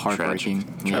heartbreaking.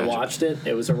 Tragic. I watched it.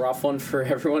 It was a rough one for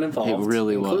everyone involved. It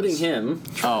really was. Including him.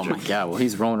 Oh, my God. Well,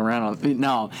 he's rolling around on...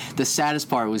 No, the saddest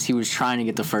part was he was trying to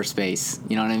get to first base.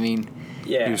 You know what I mean?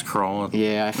 Yeah. He was crawling.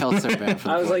 Yeah, I felt so bad for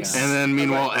the I was poor like, guy. And then,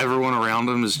 meanwhile, everyone around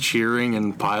him is cheering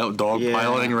and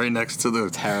piloting right next to the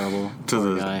Terrible. to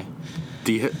Poor the guy.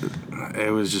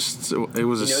 It was a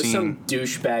scene. some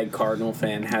douchebag Cardinal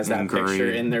fan has that Great.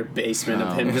 picture in their basement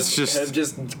of him It's him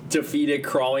just defeated,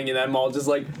 crawling in that mall, just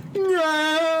like,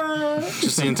 nah.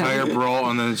 Just the entire brawl,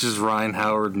 and then it's just Ryan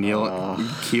Howard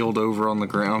keeled over on the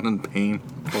ground in pain.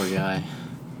 Poor guy.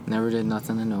 Never did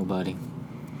nothing to nobody.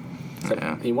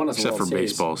 Yeah. He won us a Except World for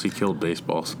Series. baseballs. He killed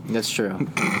baseballs. That's true.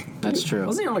 That's true.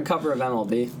 Wasn't he on the cover of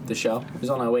MLB, the show? He was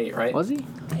on 08, right? Was he?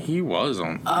 He was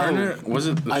on. Oh. Was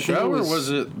it the I think show it was- or was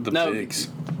it the No. Bigs?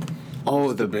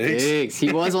 Oh, the Bigs? Bigs.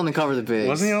 He was on the cover of the Bigs.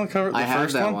 Wasn't he on the cover? The I have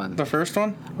first that one? one. The first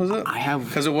one was it? I have-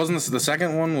 because it wasn't the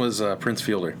second one was Prince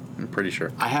Fielder. I'm pretty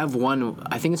sure. I have one.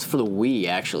 I think it's for the Wii,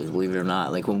 actually, believe it or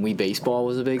not. Like when Wii Baseball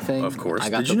was a big thing. Of course. I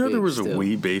got Did you the know there was a Bigs, too.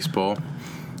 Wii baseball?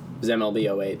 It was MLB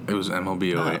 08. It was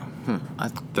MLB 08. I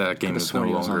That game is no sworn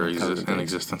he was on longer the cover of the in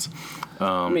Bigs. existence.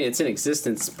 I mean, it's in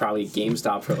existence, probably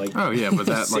GameStop for like. Oh yeah, but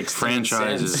that like 16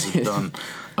 franchise cents. is done.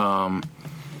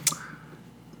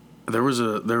 There was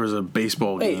a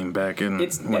baseball Wait, game back in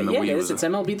It's when the Wii it is. was. It's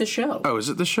MLB the show. Oh, is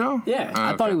it the show? Yeah. Oh,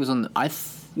 I thought okay. he was on.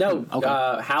 No,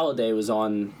 Okay. Halliday was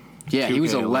on. Yeah, he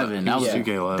was 2K11. 11. That was He was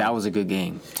 2K11. That was a good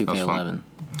game. 2K11.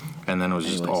 And then it was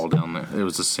just Anyways. all down there. It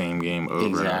was the same game over.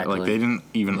 Exactly. Like they didn't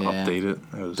even Yeah. update it.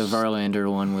 It was The Verlander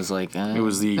one was like. It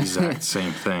was the exact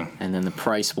same thing. And then the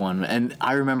Price one, and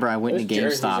I remember I went Those to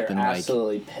jerseys GameStop are and like,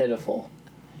 absolutely pitiful.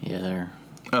 yeah, they're.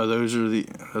 Oh, are those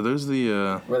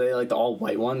the? Were they like the all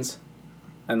white ones,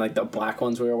 and like the black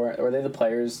ones we were wearing? Were they the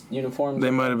players' uniforms?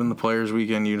 They might have been the Players'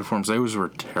 Weekend uniforms. Those were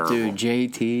terrible. Dude,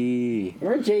 JT.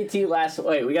 Remember JT last?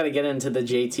 Wait, we got to get into the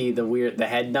JT, the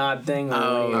head nod thing.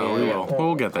 Oh, we will.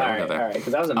 We'll get there. All We'll get there. right,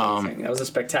 because that was amazing. That was a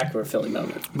spectacular Philly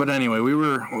moment. But anyway,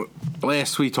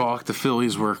 last we talked, the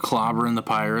Phillies were clobbering the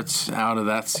Pirates out of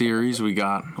that series. We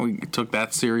took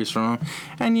that series from them.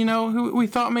 And, we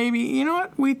thought maybe, you know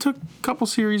what? We took a couple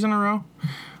series in a row.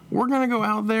 We're going to go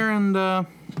out there and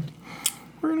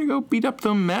we're going to go beat up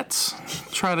the Mets.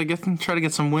 Try to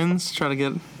get some wins. Try to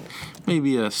get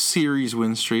maybe a series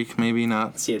win streak. Maybe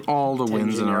not See it all the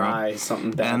wins in a your row. eye,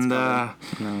 something bad's And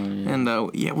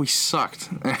coming. yeah, we sucked.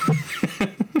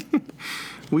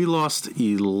 We lost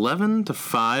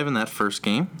 11-5 in that first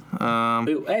game.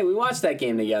 We watched that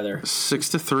game together.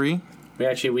 6-3.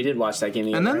 We did watch that game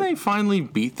together. And then right? they finally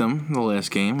beat them the last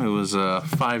game. It was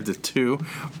 5-2.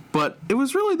 But it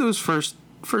was really those first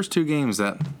two games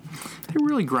that they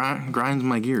really grinds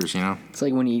my gears, It's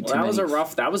like when you eat too Well, many.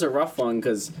 that was a rough one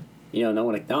because no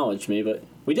one acknowledged me, but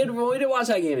we did watch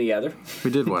that game together.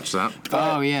 We did watch that.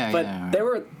 Oh yeah, But yeah. they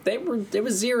were it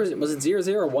was 0. Was it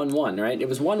 0-0 or 1-1? Right? It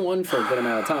was 1-1 for a good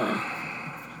amount of time.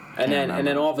 And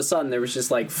then all of a sudden there was just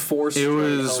like 4 straight It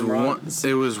was home runs.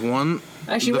 It was one.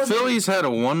 Actually, the wasn't it? Phillies had a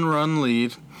 1-run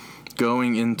lead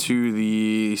going into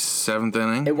the 7th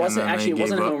inning. It wasn't and then they it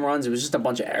wasn't gave up. home runs. It was just a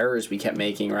bunch of errors we kept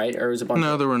making, right? Or it was a bunch.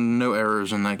 No, there were no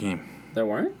errors in that game. There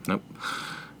weren't. Nope.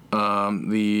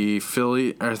 The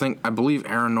Philly, I believe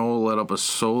Aaron Nola let up a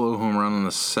solo home run in the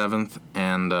 7th,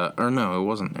 and or no, it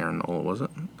wasn't Aaron Nola, was it?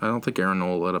 I don't think Aaron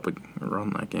Nola let up a run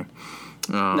that game.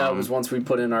 No, it was once we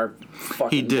put in our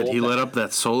fucking. He did. He bullpen. let up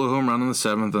that solo home run in the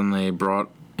 7th, and they brought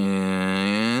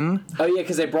in Oh yeah,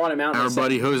 because they brought him out. our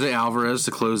buddy Jose Alvarez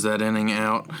to close that inning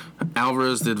out.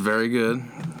 Alvarez did very good.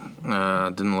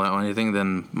 Didn't allow anything.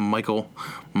 Then Michael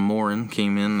Morin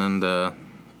came in and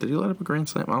did he let up a grand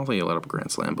slam? I don't think he let up a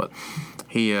grand slam, but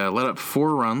he let up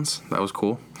 4 runs. That was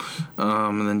cool.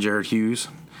 And then Jared Hughes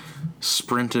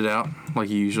sprinted out like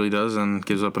he usually does and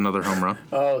gives up another home run.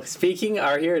 Oh,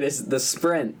 here it is. The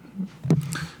sprint.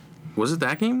 Was it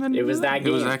that game then? It was that game.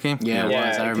 It was that game? Yeah, it was. I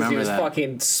 'cause remember he was that.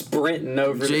 fucking sprinting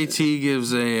over. JT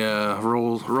gives a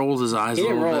rolled his eyes He a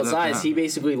didn't little roll bit. his eyes. He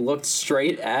basically looked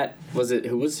straight at. Who was it?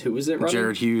 Running?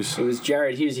 Jared Hughes. It was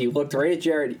Jared Hughes. He looked right at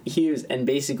Jared Hughes and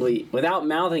basically, without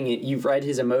mouthing it, you read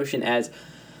his emotion as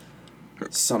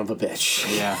 "son of a bitch."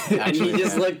 Yeah, and he actually,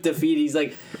 just yeah. looked defeated. He's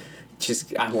like,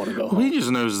 I want to go home. He just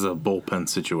knows the bullpen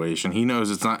situation. He knows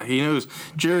it's not. He knows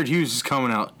Jared Hughes is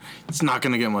coming out. It's not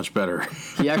going to get much better.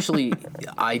 He actually,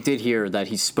 I did hear that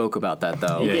he spoke about that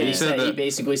though. Yeah, Yeah, he said he that-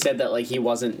 basically said that like he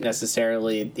wasn't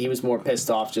necessarily. He was more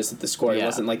pissed off just at the score. He Yeah.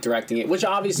 wasn't like directing it, which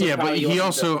obviously. Yeah, but probably he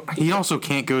wasn't also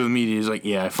can't go to the media. He's like,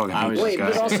 yeah, I fucking hate was this Wait,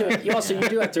 guy. but also you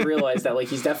do have to realize that like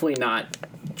he's definitely not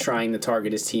trying to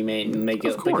target his teammate and make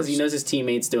it Of because he course. knows his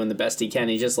teammate's doing the best he can.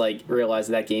 He just like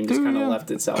realized that game just Dude, kind of yeah. left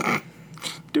itself.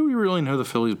 Do we really know the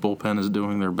Phillies bullpen is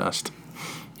doing their best?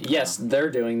 Yes, they're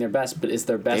doing their best, but is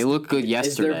their best? They look good yesterday.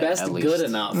 Is their best at least. good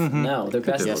enough? No, their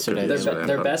best. Yesterday their, they be- looked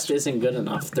their good. best isn't good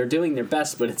enough. They're doing their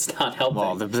best, but it's not helping.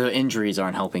 Well, the injuries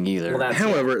aren't helping either. Well, that's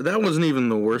However, that wasn't even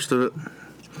the worst of it.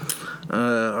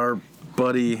 Our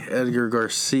buddy Edgar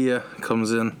Garcia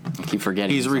comes in. I keep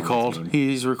forgetting. He's on the recalled. team.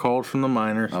 He's recalled from the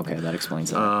minors. Okay, that explains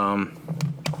that.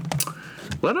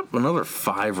 Let up another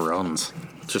 5 runs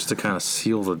just to kind of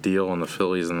seal the deal on the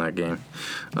Phillies in that game.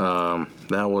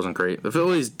 That wasn't great. The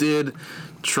Phillies did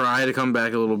try to come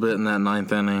back a little bit in that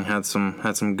 9th inning. Had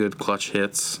some good clutch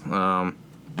hits,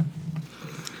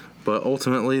 but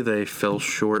ultimately they fell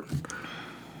short.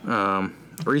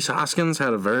 Rhys Hoskins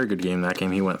had a very good game that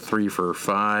game. He went 3 for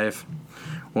 5,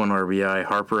 1 RBI.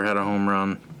 Harper had a home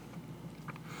run.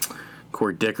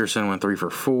 Corey Dickerson went 3 for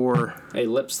 4. Hey,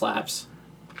 lip slaps.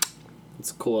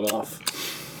 Let's cool it off.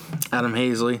 Adam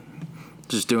Hazley,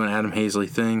 just doing Adam Hazley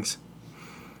things.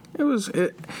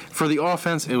 For the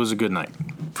offense, it was a good night.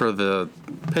 For the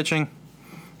pitching,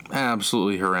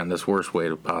 absolutely horrendous. Worst way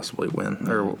to possibly win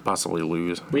or possibly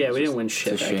lose. Well, yeah, we didn't win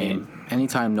shit It's a that game. shame.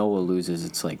 Anytime Noah loses,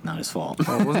 it's like not his fault.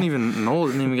 Well, it wasn't even Nola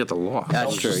didn't even get the loss.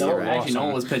 That's true. No, You're right. actually,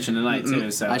 Nolan was pitching tonight too.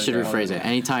 So I should rephrase it.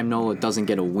 Anytime Noah doesn't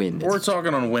get a win, We're it's,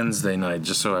 talking on Wednesday night,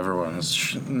 just so everyone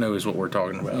knows what we're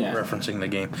talking about, Yeah. referencing the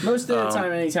game. Most of the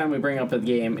time, anytime we bring up a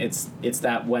game, it's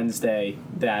that Wednesday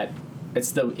that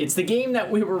it's the game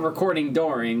that we were recording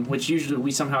during, which usually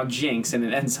we somehow jinx and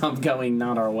it ends up going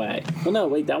not our way. Well, no,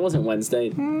 wait, that wasn't Wednesday.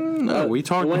 No, we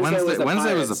talked Wednesday was the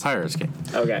Wednesday was the Pirates. Pirates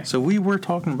game. Okay. So we were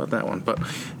talking about that one, but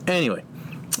anyway,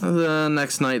 the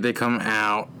next night they come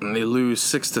out and they lose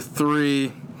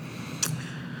 6-3.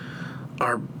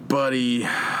 Our buddy,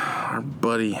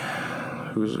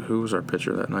 who was our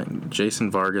pitcher that night?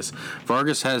 Jason Vargas.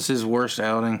 Vargas has his worst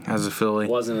outing as a Philly.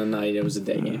 It wasn't a night; it was a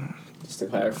day game. Just to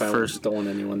clarify, I First- don't want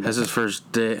anyone. Has his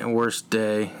worst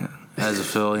day as a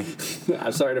Philly.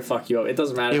 I'm sorry to fuck you up. It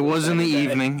doesn't matter. It if was in the second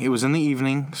day. evening. It was in the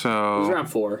evening, It was so around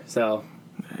 4, so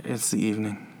it's the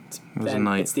evening. It was a then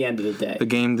night. it's the end of the day. The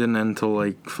game didn't end until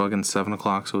like fucking 7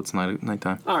 o'clock, so it's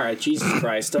nighttime. All right, Jesus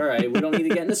Christ. All right, we don't need to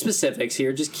get into specifics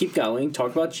here. Just keep going.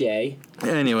 Talk about Jay.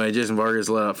 Anyway, Jason Vargas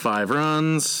let up 5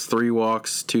 runs, 3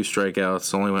 walks, 2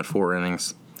 strikeouts. Only went 4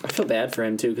 innings. I feel bad for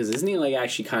him too, because isn't he like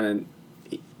actually kind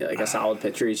of like a solid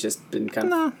pitcher? He's just been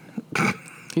kind of.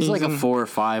 he's like a 4 or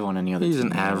 5 on any other He's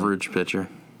team. an average pitcher.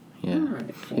 Yeah.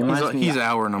 Alright. He reminds me- He's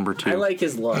our number 2. I like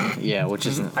his look. yeah, which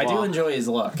isn't. I do enjoy his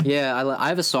look. Yeah, I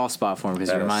have a soft spot for him because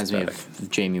he That reminds me aesthetic.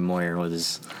 of Jamie Moyer with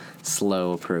his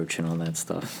slow approach and all that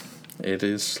stuff. It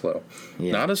is slow.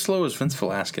 Yeah. Not as slow as Vince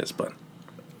Velasquez, but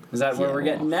Is that where Yeah, we're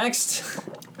getting well. next?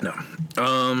 no.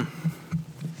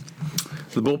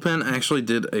 The bullpen actually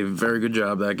did a very good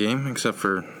job that game, except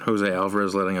for Jose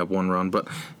Alvarez letting up 1 run. But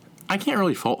I can't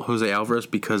really fault Jose Alvarez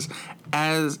because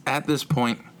at this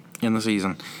point in the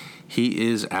season, he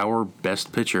is our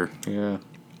best pitcher Yeah.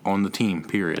 on the team,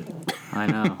 period. I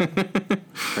know.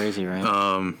 Crazy,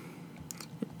 right?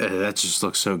 That just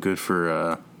looks so good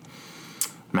for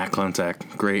Matt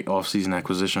Klentak. Great offseason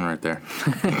acquisition right there.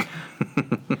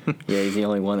 Yeah, he's the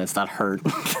only one that's not hurt.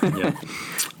 Yeah.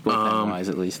 Bullpen-wise,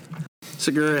 at least.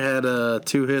 Segura had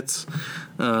 2 hits.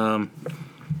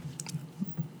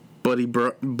 Buddy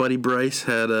Bryce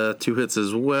had 2 hits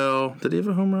as well. Did he have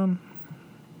a home run?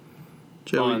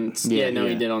 Joey?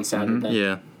 He did on Saturday.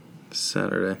 Yeah,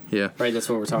 Saturday. Yeah, Right, that's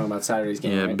what we're talking about. Saturday's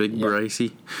game. yeah. right? Big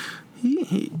Brycey.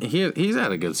 He's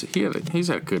had a good. He's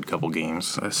had a good couple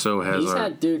games. So has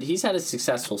He's had a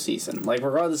successful season. Like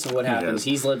regardless of what happens, has.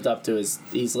 he's lived up to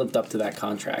that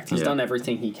contract. He's Yeah. done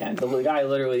everything he can. The guy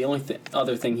literally the only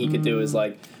other thing he could do is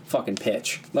like fucking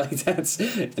pitch. Like that's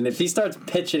and if he starts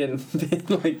pitching and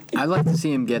like I'd like to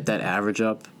see him get that average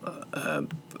up a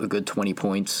good 20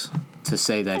 points to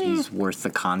say that he's worth the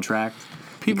contract.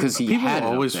 because he people had it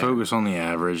up always there. focus on the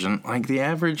average, and like the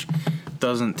average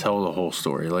doesn't tell the whole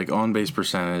story. Like on base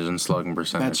percentage and slugging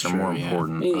percentage That's are more true, yeah.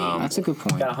 important. Yeah. That's a good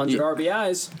point. Got 100 Yeah.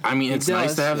 RBIs. I mean, it's nice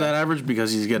does, to have yeah. that average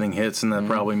because he's getting hits, and that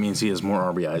probably means he has more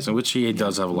RBIs, and which he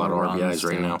does have a lot of more RBIs runs,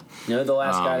 right too. now. You know who the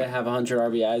last guy to have 100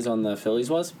 RBIs on the Phillies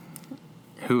was?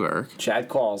 Who, Eric? Chad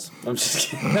Qualls. I'm just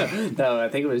kidding. No, I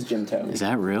think it was Jim Thome. Is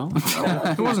that real?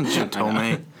 It wasn't Jim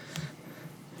Tomei.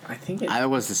 I think it. I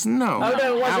was this. No. Oh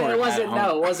no, it wasn't. Howard It wasn't. had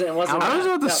No, it wasn't. It wasn't. I was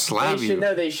about to no, slap they you.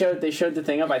 No, they showed the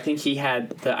thing up. I think he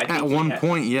had. I think At he one had,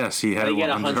 point, yes, he I had think he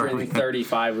had 100.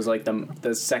 135 was like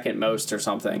the second most or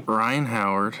something. Ryan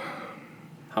Howard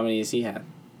How many has he had?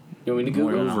 You want me to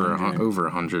Google? More than over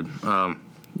 100.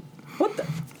 What the?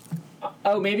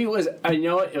 Oh, maybe it was. I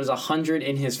know it was 100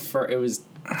 in his first. It was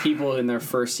people in their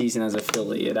first season as a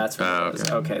Philly. Yeah, that's what it was.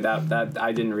 Okay, that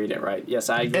I didn't read it right. Yes,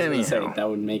 I was gonna say Anyhow. that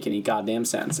wouldn't make any goddamn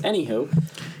sense. Anywho,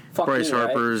 fuck Bryce me, right?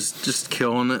 Harper's just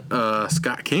killing it.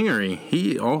 Scott Kingery,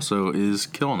 he also is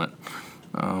killing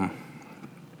it.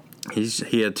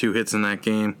 He had 2 hits in that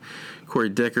game. Corey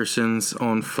Dickerson's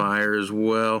on fire as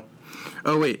well.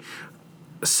 Oh wait,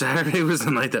 Saturday was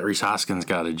the night that Rhys Hoskins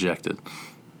got ejected.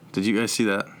 Did you guys see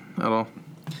that at all?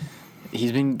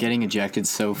 He's been getting ejected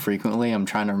so frequently. I'm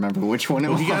trying to remember which one it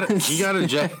was. He got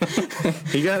ejected.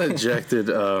 He got ejected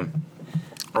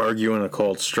arguing a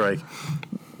called strike.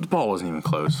 The ball wasn't even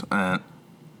close.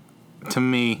 To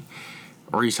me,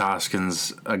 Rhys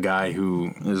Hoskins, a guy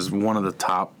who is one of the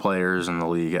top players in the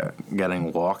league at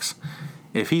getting walks,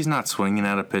 if he's not swinging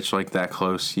at a pitch like that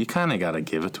close, you kind of got to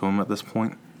give it to him at this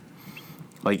point.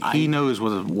 Like, he knows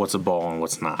what's a ball and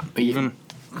what's not. Even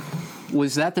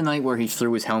Was that the night where he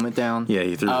threw his helmet down? Yeah,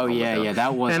 he threw his Oh helmet yeah, down. yeah.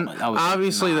 That was. And that was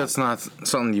obviously that's not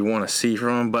something you want to see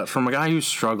from him, but from a guy who's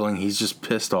struggling, he's just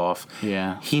pissed off.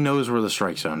 Yeah. He knows where the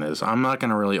strike zone is. I'm not going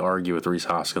to really argue with Rhys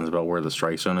Hoskins about where the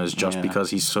strike zone is just Yeah.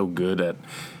 because he's so good at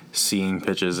seeing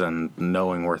pitches and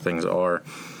knowing where things are.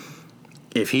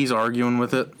 If he's arguing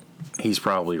with it, he's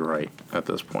probably right at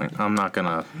this point. I'm not going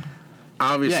to... Yeah,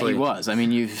 Obviously, he was. I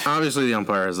mean, you've. obviously the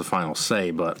umpire has the final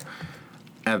say, but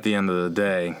at the end of the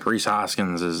day, Rhys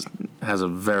Hoskins has a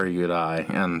very good eye,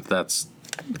 and that's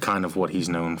kind of what he's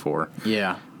known for.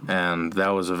 Yeah. And that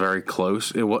was a very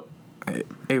close. It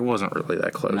wasn't really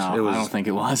that close. No, it was, I don't think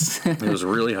it was. it was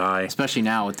really high. Especially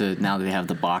now now that they have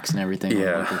the box and everything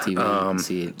Yeah, on local TV, you can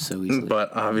see it so easily.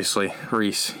 But obviously,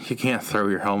 Rhys, you can't throw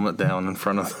your helmet down in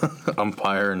front of the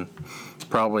umpire and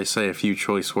probably say a few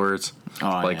choice words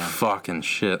like yeah. fucking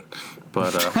shit.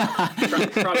 But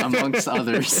Amongst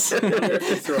others,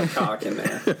 Throw a cock in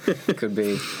there. could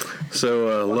be.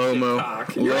 so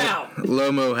Cock. You're out.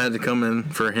 Lomo had to come in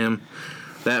for him.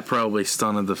 That probably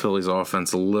stunted the Phillies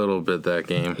offense a little bit that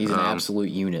game. He's an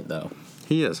absolute unit, though.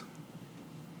 He is.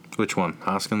 Which one,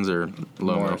 Hoskins or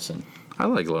Lomo? Morrison. I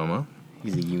like Lomo.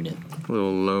 He's a unit.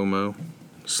 Little Lomo.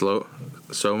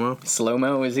 Somo?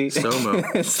 Slow-mo, is he?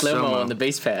 Somo. Slow-mo Somo. on the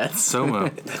base pads.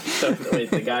 Somo. Wait,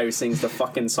 the guy who sings the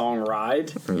fucking song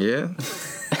 "Ride." Yeah.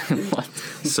 What?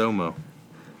 Somo.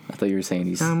 I thought you were saying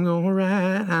he's. I'm gonna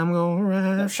ride, I'm gonna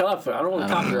ride. Shut up! I don't want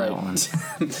I don't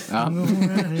know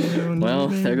copyright. Well,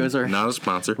 there goes our Not a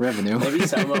sponsor. Maybe revenue.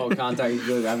 Somo will contact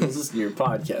you. I was listening to your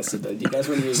podcast today. Do you guys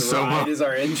want to use Somo. "Ride" as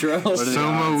our intro?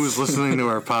 Somo was listening to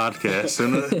our podcast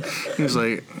and he was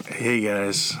like, "Hey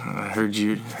guys, I heard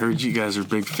you guys are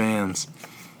big fans."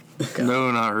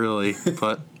 No, not really,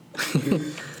 but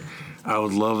I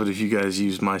would love it if you guys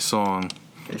used my song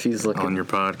If he's looking. on your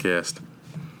podcast.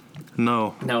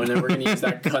 No. No, and then we're gonna use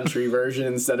that country version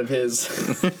instead of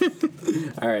his.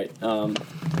 All right.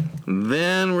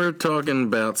 Then we're talking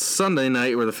about Sunday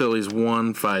night where the Phillies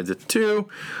won 5-2.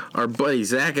 Our buddy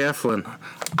Zach Eflin,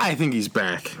 I think he's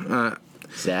back.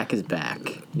 Zach is back.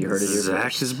 You heard it here Zach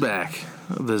first. is back.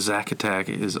 The Zach attack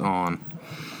is on.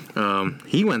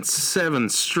 He went 7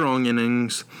 strong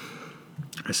innings.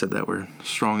 I said that word.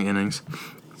 Strong innings.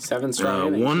 7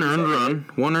 strong innings. One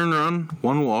earned run,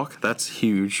 1 walk. That's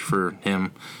huge for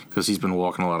him because he's been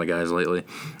walking a lot of guys lately.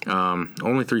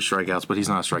 Only 3 strikeouts, but he's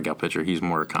not a strikeout pitcher. He's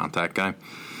more a contact guy.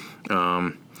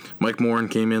 Mike Morin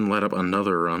came in, let up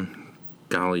another run.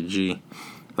 Golly gee.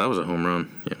 That was a home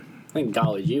run. Yeah. I think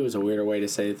golly gee was a weirder way to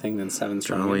say a thing than 7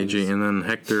 strong Golly innings. gee. And then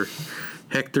Hector,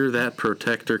 that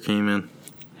protector, came in.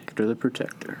 Hector the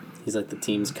Protector. He's like the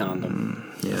team's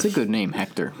condom. It's a good name,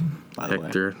 Hector. By the way.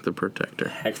 Hector, the protector.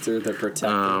 Hector the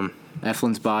Protector.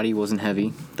 Eflin's body wasn't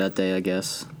heavy that day, I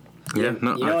guess. Yeah,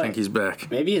 no, You know I what? think he's back.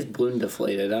 Maybe his balloon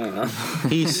deflated. I don't know.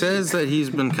 He says that he's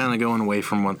been kind of going away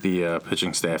from what the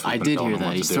pitching staff has I been did telling hear him that.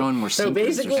 what He's to do. throwing more So sinkers or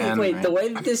basically, something, wait, right? the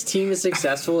way that this team is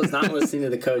successful is not listening to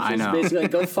the coaches. I know. Basically,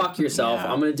 like, go fuck yourself.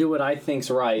 Yeah. I'm going to do what I think's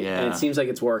right, and Yeah. it seems like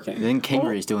it's working. Then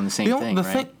Kingery's doing the same thing,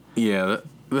 right?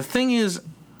 The thing is,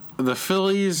 the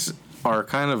Phillies are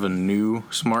kind of a new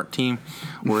smart team,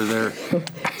 where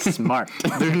Smart.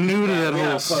 they're new to that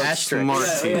whole folks. smart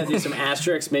We gotta team. do some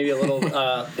asterisks, maybe a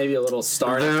little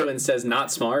star next to it and says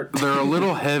not smart. They're a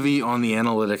little heavy on the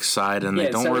analytics side, and they Yeah,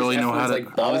 don't so really his know how F1's to.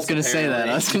 like balls, I was gonna say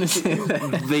that.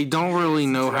 apparently. They don't really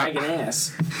know how. Dragging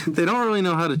ass. They don't really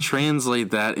know how to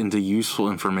translate that into useful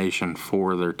information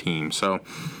for their team. So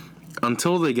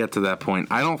until they get to that point,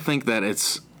 I don't think that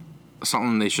it's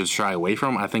something they should shy away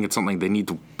from. I think it's something they need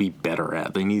to be better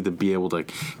at. They need to be able to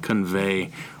convey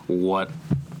what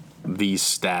these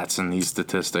stats and these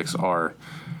statistics are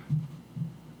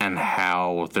and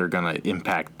how they're going to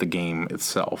impact the game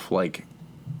itself. Like,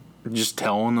 just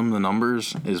telling them the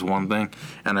numbers is one thing,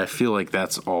 and I feel like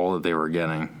that's all that they were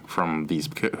getting from these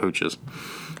coaches.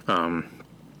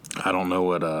 I don't know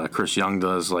what Chris Young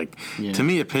does. Like, to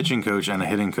me, a pitching coach and a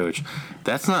hitting coach,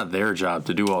 that's not their job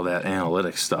to do all that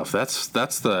analytics stuff. That's the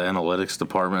analytics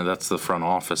department. That's the front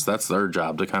office. That's their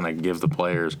job to kind of give the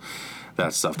players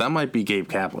that stuff. That might be Gabe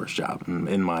Kapler's job,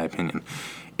 in my opinion.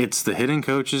 It's the hitting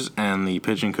coaches and the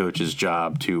pitching coach's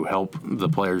job to help the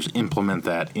players implement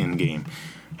that in game.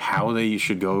 How they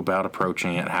should go about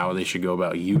approaching it, how they should go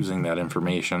about using that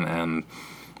information, and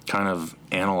kind of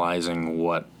analyzing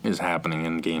what is happening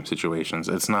in game situations.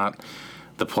 It's not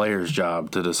the player's job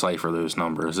to decipher those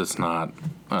numbers. It's not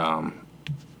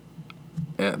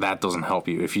that doesn't help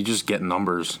you. If you just get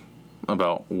numbers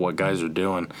about what guys are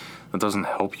doing, that doesn't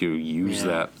help you use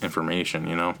that information,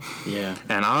 you know? Yeah.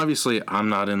 And obviously, I'm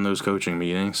not in those coaching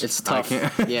meetings. It's tough.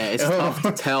 Yeah, it's tough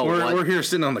to tell. We're here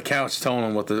sitting on the couch telling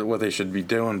them what they should be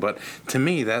doing, but to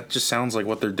me, that just sounds like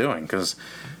what they're doing, because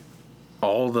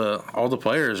all the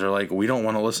players are like, we don't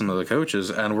want to listen to the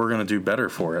coaches, and we're going to do better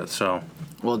for it. So,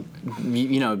 Well,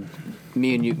 you know,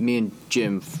 me and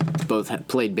Jim both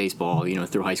played baseball, you know,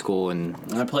 through high school, and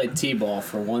I played t-ball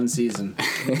for one season.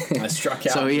 I struck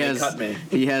out. so and they cut me.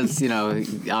 he has, you know,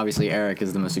 obviously Eric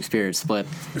is the most experienced, but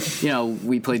you know,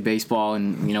 we played baseball,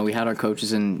 and you know, we had our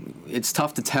coaches, and it's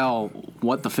tough to tell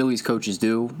what the Phillies coaches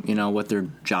do, you know, what their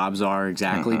jobs are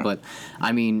exactly. But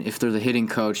I mean, if they're the hitting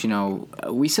coach, you know,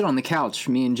 we sit on the couch,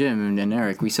 me and Jim and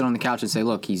Eric, we sit on the couch and say,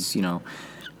 look, he's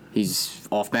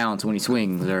off balance when he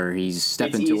swings, or he's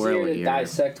stepping too early. It's easier to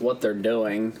dissect what they're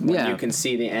doing when you can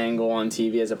see the angle on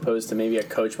TV as opposed to maybe a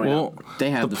coach might not.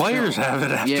 They have the players film. have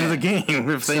it after the game.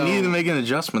 If they need to make an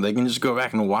adjustment, they can just go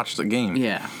back and watch the game.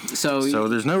 Yeah. So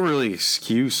there's no really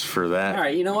excuse for that. All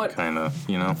right, you know what? Kind of,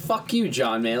 you know. Fuck you,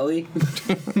 John Maley.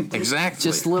 Exactly.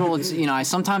 just little, you know,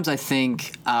 sometimes I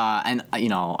think, and you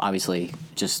know, obviously,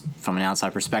 just from an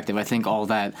outside perspective, I think all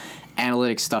that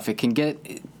analytics stuff, it can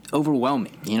get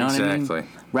overwhelming. You know what I mean? Exactly.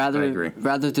 I agree.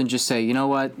 Rather than just say, you know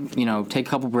what, you know, take a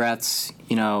couple breaths,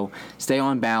 you know, stay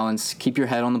on balance, keep your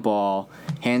head on the ball,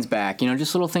 hands back, you know,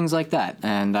 just little things like that.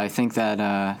 And I think that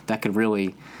that could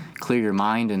really clear your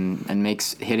mind and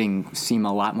makes hitting seem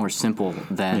a lot more simple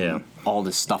than all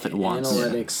this stuff at once.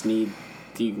 Analytics need.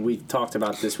 We talked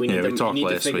about this. We need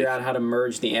to figure out how to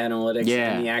merge the analytics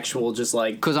and the actual just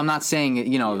like. Because I'm not saying,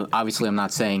 you know, obviously I'm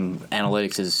not saying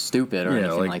analytics is stupid or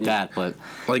anything like that, but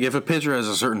like if a pitcher has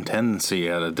a certain tendency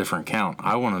at a different count,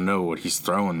 I want to know what he's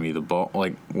throwing me, the ball,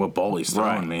 like what ball he's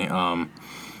throwing me.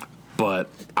 But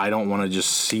I don't want to just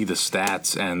see the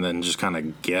stats and then just kind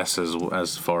of guess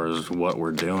as far as what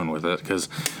we're doing with it. Because,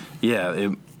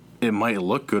 it might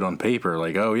look good on paper,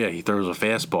 like, oh yeah, he throws a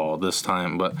fastball this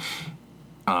time, but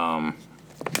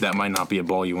that might not be a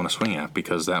ball you want to swing at,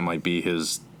 because that might be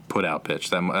his put-out pitch.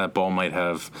 That ball might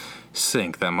have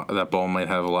sink. That ball might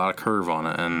have a lot of curve on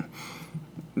it,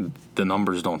 and the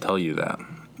numbers don't tell you that.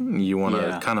 You want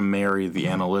to kind of marry the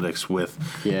analytics with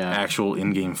actual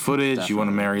in-game footage. Definitely. You want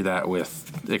to marry that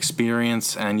with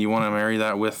experience, and you want to marry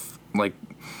that with, like,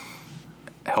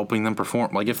 helping them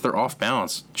perform. Like, if they're off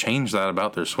balance, change that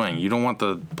about their swing. You don't want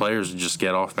the players to just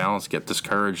get off balance, get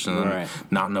discouraged, and then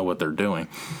not know what they're doing.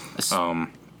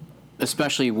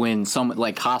 Especially when someone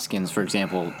like Hoskins, for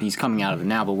example, he's coming out of it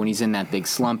now, but when he's in that big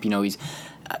slump, you know,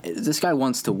 this guy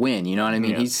wants to win, you know what I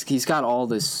mean? He's got all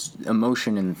this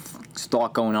emotion and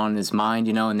thought going on in his mind,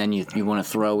 you know, and then you want to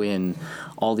throw in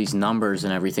all these numbers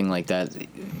and everything like that.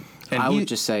 And I would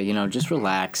just say, you know, just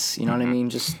relax. You know what I mean?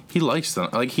 Just he likes them.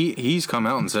 Like he's come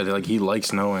out and said like he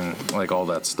likes knowing like all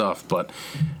that stuff. But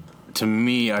to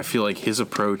me, I feel like his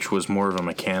approach was more of a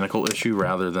mechanical issue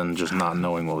rather than just not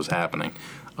knowing what was happening.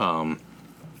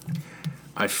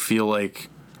 I feel like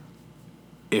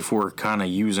if we're kind of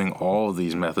using all of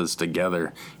these methods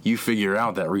together, you figure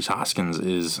out that Rhys Hoskins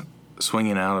is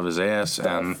swinging out of his ass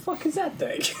and the fuck is that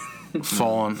thing?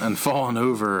 falling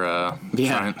over.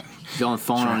 Yeah.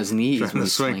 Falling on his knees trying when to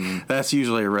he's swing. swinging. That's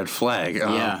usually a red flag.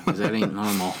 Yeah, 'cause that ain't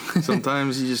normal.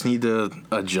 Sometimes you just need to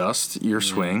adjust your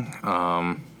swing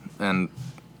and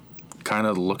kind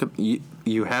of look at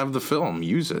you have the film,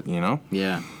 use it, you know.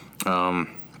 Yeah.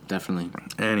 Definitely.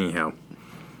 Anyhow,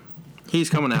 he's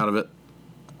coming out of it.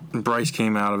 Bryce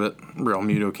came out of it. Real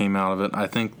Muto came out of it. I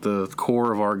think the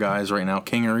core of our guys right now,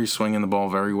 Kingery's swinging the ball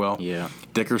very well. Yeah.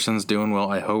 Dickerson's doing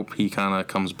well. I hope he kind of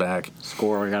comes back.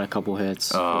 Scorer got a couple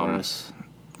hits for us.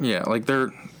 Yeah, like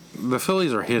the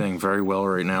Phillies are hitting very well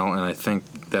right now, and I think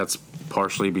that's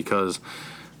partially because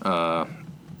our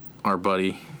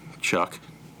buddy Chuck,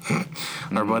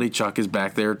 our buddy Chuck is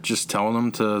back there just telling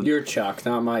them to. You're Chuck,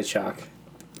 not my Chuck.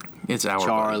 It's our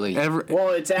Charlie.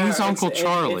 Well, it's our, he's Uncle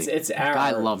Charlie. It's our.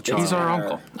 I love Charlie. He's our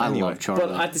uncle. I Anyway. love Charlie.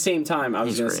 But at the same time, I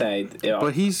was He's gonna say,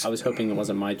 But he's- I was hoping it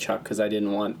wasn't my Chuck because I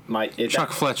didn't want my.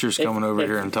 Chuck Fletcher's coming over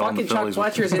here and telling the fucking Phillies. Chuck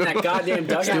Fletcher's in that goddamn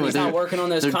dugout. He's not working on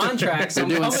those contracts. I'm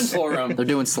coming for him. They're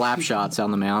doing slap shots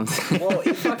on the mound. Well,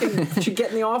 you fucking should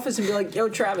get in the office and be like, "Yo,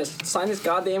 Travis, sign this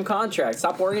goddamn contract.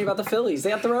 Stop worrying about the Phillies.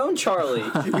 They got their own Charlie."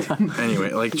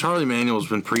 Anyway, like Charlie Manuel's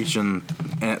been preaching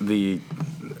at the.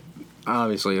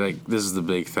 Obviously, like this is the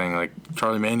big thing. Like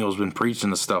Charlie Manuel's been preaching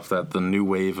the stuff that the new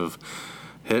wave of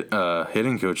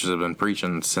hitting coaches have been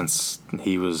preaching since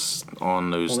he was on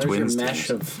those Well, Twins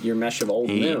there's your mesh teams. of old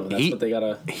new. That's what they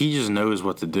gotta. He just knows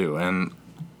what to do, and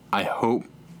I hope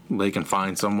they can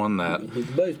find someone that. Hit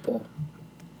the baseball.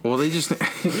 Well, they just.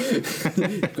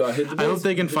 Go hit the I hope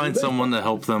they can find someone to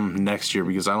help them next year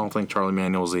because I don't think Charlie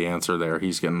Manuel's the answer there.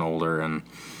 He's getting older and.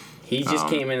 He just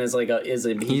came in as like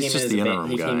he's just the interim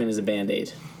he guy. came in as a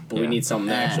Band-Aid. But we Yeah. need something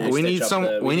to actually We stitch need up some-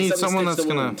 the- we need something to someone stitch that's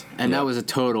the gonna- wound. And that was a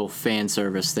total fan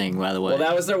service thing, by the way. Well,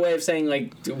 that was their way of saying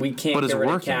like we can't But it's get rid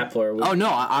working. of Kapler. Oh no,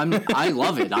 I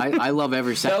love it. I love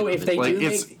every second. So of if it. they Like do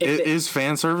it make, is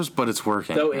fan service, but it's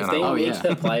working. though, if and they I- make yeah. the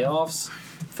playoffs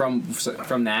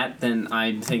from that, then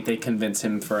I think they convince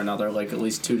him for another like at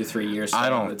least 2 to 3 years. To I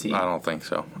stay on don't. the team. I don't think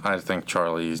so. I think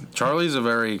Charlie's a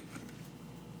very.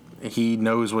 He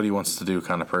knows what he wants to do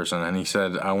kind of person, and he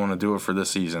said, "I want to do it for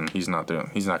this season." He's not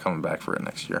coming back for it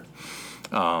next year.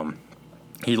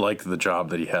 He liked the job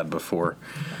that he had before.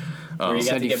 Where you got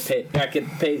said to he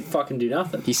get paid, fucking do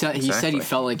nothing. he said he Exactly.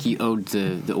 felt like he owed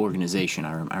the organization.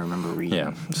 I remember reading.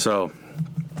 Yeah. So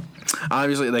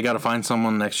obviously they got to find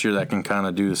someone next year that can kind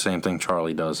of do the same thing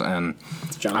Charlie does, and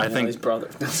It's John I think- Henley's brother.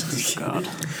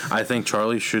 I think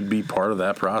Charlie should be part of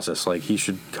that process. Like he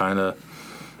should kind of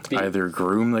Be- either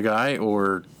groom the guy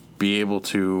or be able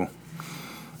to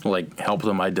like help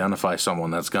them identify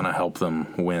someone that's going to help them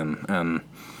win. And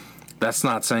that's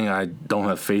not saying I don't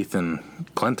have faith in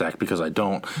Klentak because I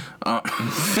don't.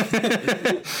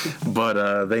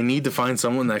 But they need to find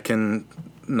someone that can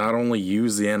not only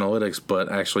use the analytics but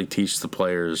actually teach the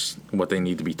players what they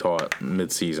need to be taught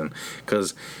mid-season.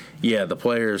 Because, yeah, the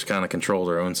players kind of control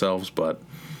their own selves, but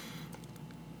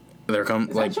they're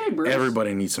like Jay Bruce?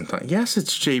 everybody needs some time. Yes,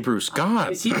 it's Jay Bruce.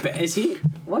 God, Is he?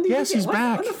 When did Yes, he get, he's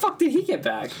back. When the fuck did he get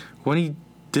back? when he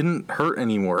didn't hurt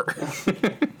anymore.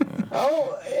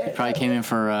 Oh, Probably came in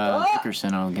for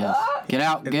Dickerson, I guess. Get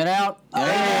out! Get out!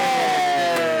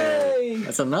 hey!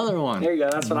 That's another one. There you go.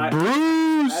 That's what I.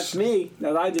 Bruce. That's me.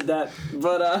 That I did that.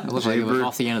 But It looked like it was Bruce-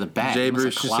 off the end of the bat. Jay It was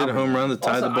Bruce like just hit a home run to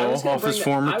tie Also, the I ball was gonna off his bring-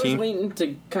 former I team. was waiting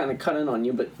to kind of cut in on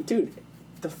you, but dude,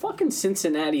 the fucking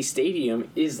Cincinnati Stadium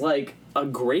is like a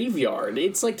graveyard.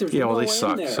 It's like there's Yeah, well, no they one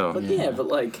suck, in there. so- But Yeah. but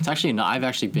like It's actually not. I've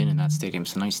actually been in that stadium.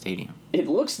 It's a nice stadium. it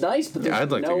looks nice, but there's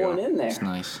I'd like to no go. one in there. It's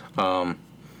nice.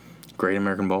 Great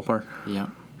American Ballpark. Yeah.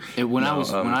 When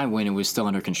I went, it was still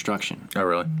under construction. Oh,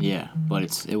 really? Yeah,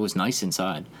 but it was nice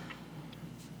inside.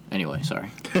 Anyway,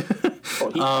 sorry. Oh,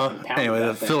 he fucking pounded Anyway, the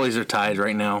that thing. Phillies are tied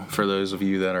right now. For those of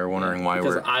you that are wondering why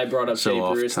Because we're I brought up so Jay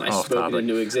off- Bruce and I off spoke topic. it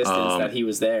into existence that he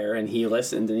was there and he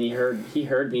listened and he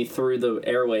heard me through the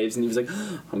airwaves and he was like,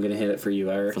 "I'm gonna hit it for you,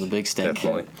 Eric." For the big stick.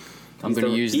 definitely. I'm going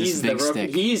to use this big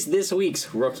stick. He's this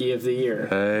week's Rookie of the Year.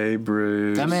 Hey,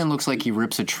 Bruce. That man looks like he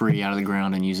rips a tree out of the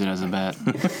ground and uses it as a bat.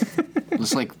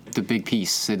 Looks like the big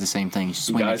piece said the same thing. He's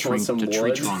swinging guys want some the tree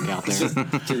wood? trunk out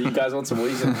there. Do you guys want some wood?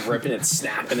 He's just ripping it,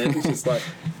 snapping it. It's just like,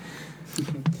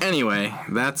 Anyway,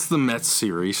 that's the Mets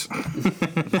series.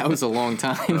 That was a long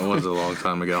time. That was a long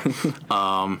time ago.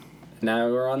 Now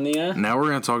we're on the. Now we're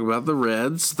going to talk about the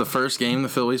Reds. The first game the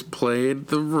Phillies played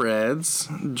the Reds.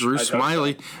 Drew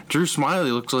Smiley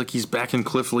looks like he's back in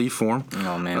Cliff Lee form.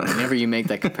 Oh man, whenever you make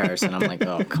that comparison, I'm like,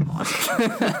 oh come on.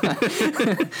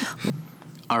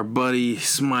 Our buddy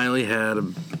Smiley had 8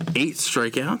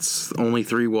 strikeouts, only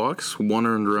 3 walks, 1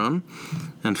 earned run,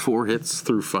 and 4 hits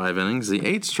through 5 innings. The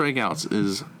 8 strikeouts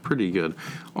is pretty good,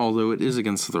 although it is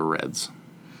against the Reds.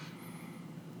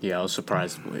 Yeah, I was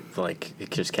surprised. Like,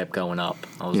 it just kept going up.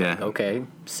 I was Yeah. like, okay,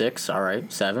 6, all right,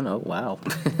 7, oh, wow.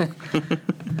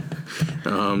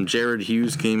 Jared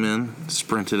Hughes came in,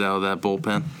 sprinted out of that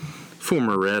bullpen.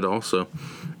 Former Red also.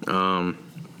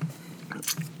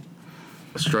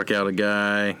 Struck out a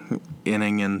guy,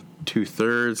 inning and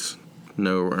 2/3,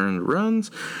 no earned runs.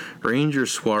 Ranger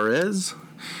Suarez,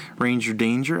 Ranger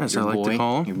Danger, as I like to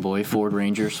call him. Your boy, Ford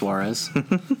Ranger Suarez.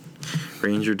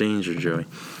 Ranger Danger, Joey.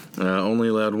 Only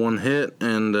allowed 1 hit,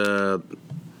 and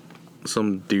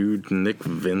some dude, Nick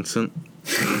Vincent,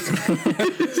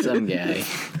 Some guy.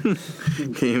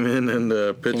 came in and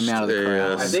pitched Came out of the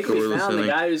crowd. I think we scoreless found the inning.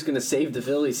 guy who's going to save the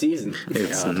Philly season.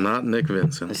 It's not Nick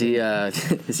Vincent. Is he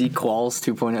Qualls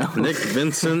 2.0? Nick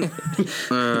Vincent,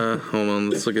 hold on,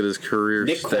 let's look at his career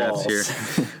Nick stats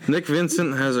Qualls. here. Nick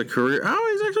Vincent has a career,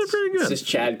 he's actually pretty It's good. just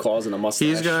Chad Claus and a mustache.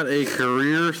 He's got a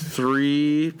career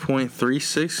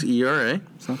 3.36 ERA,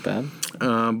 It's not bad.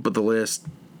 but the last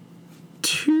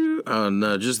 2,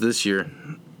 just this year.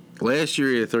 Last year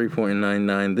he had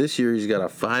 3.99. This year he's got a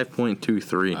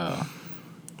 5.23. Oh,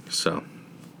 So,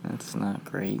 that's not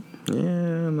great.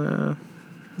 yeah, no.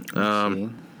 See?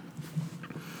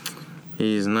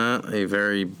 He's not a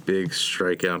very big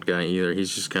strikeout guy either. He's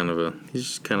just kind of a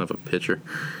pitcher.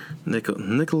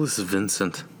 Nicholas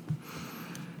Vincent.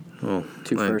 Oh,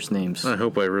 2 first names. I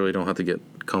hope I really don't have to get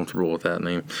comfortable with that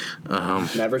name.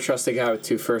 Never trust a guy with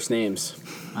 2 first names.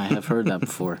 I have heard that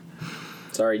before.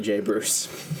 Sorry, Jay Bruce.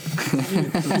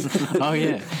 Oh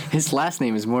yeah, his last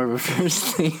name is more of a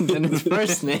first name than his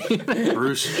first name.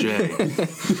 Bruce J.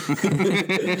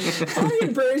 Hi,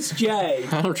 Bruce J.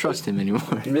 I don't trust him anymore.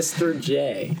 Mr.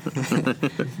 J.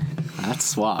 That's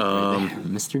swap right there.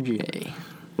 Mr. J.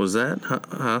 Was that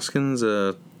Hoskins'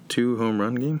 2 home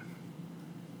run game?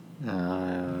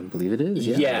 I believe it is.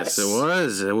 Yeah. Yes.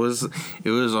 It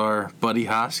was our buddy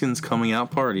Hoskins coming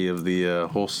out party of the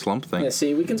whole slump thing. Yeah,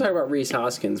 see, we can talk about Reese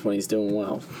Hoskins when he's doing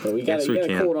well, but we Yes, we gotta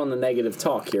can. cool it on the negative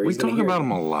talk here. We He's gonna talk hear about it.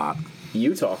 him a lot.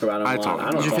 You talk about him I a lot. talk I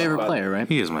about don't He's your talk favorite about- player, right?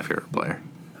 He is my favorite player.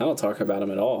 I don't talk about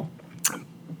him at all.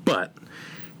 But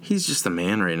he's just a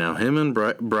man right now. Him and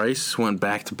Bryce went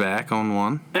back to back on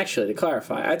one. Actually, to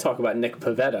clarify, I talk about Nick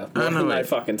Pivetta I know more than I it.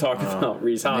 fucking talk about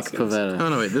Reese Nick Hoskins. Pivetta. Oh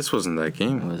no, wait, this wasn't that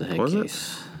game. Was a head was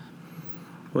case. it?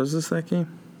 Was this that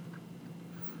game?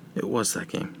 It was that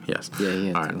game. Yes. Yeah, he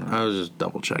had All right. 2. I was just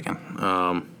double checking.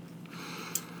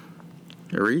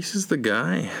 Reese is the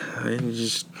guy. You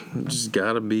just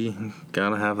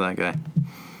gotta have that guy.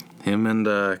 Him and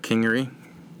Kingery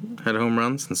had home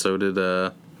runs, and so did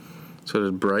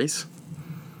Bryce.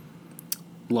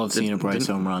 Love seeing a Bryce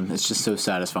didn't- home run. It's just so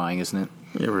satisfying, isn't it?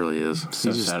 It really is.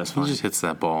 So satisfying. He just hits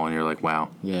that ball, and you're like, wow.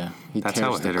 Yeah. He That's tears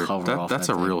how a the hitter. cover off That's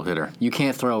that a thing. real hitter. You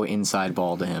can't throw an inside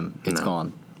ball to him. It's No.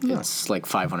 gone. No. It's like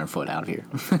 500 foot out of here.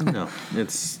 No,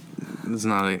 it's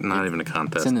not even a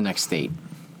contest. It's in the next state.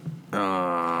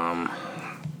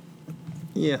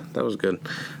 Yeah, that was good.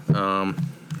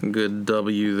 Good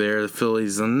W there. The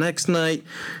Phillies the next night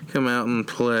come out and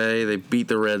play. They beat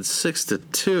the Reds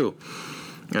 6-2.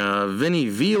 Vinny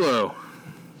Velo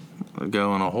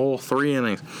going a whole 3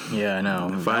 innings. Yeah, I know.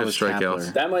 5 That was strikeouts.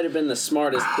 Kapler. That might have been the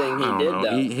smartest thing he I don't did, know.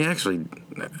 though. He actually,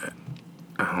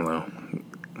 I don't know.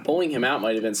 Pulling him out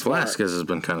might have been smart. Velasquez has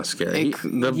been kind of scary. It-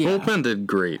 The yeah. bullpen did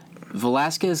great.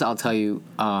 Velasquez, I'll tell you,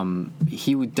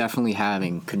 he was definitely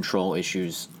having control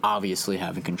issues, obviously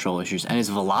having control issues, and his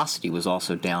velocity was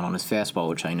also down on his fastball,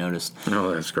 which I noticed.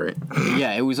 Oh, that's great.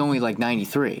 Yeah, it was only like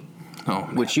 93, Oh,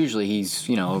 which usually he's,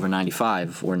 over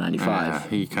 95 or 95. yeah,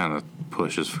 he kind of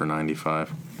pushes for 95.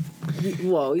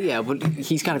 Well, yeah, but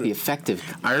he's got to be effective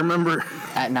I remember.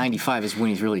 at 95 is when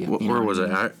he's really. Where was it?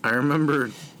 I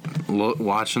remember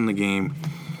watching the game,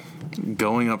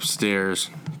 going upstairs,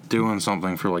 doing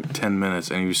something for like 10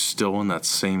 minutes, and he was still in that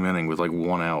same inning with like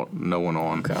 1 out, no one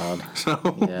on. God. So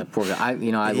Yeah, poor guy. I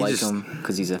He like just- him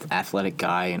because he's an athletic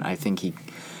guy, and I think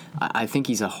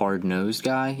he's a hard-nosed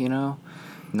guy.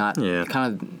 Not Yeah.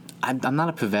 kind of. I'm not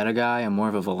a Pivetta guy. I'm more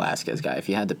of a Velasquez guy. If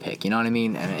you had to pick, you know what I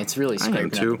mean. And it's really I am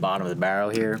scraping at too. the bottom of the barrel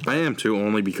here. I am too,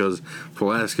 only because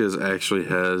Velasquez actually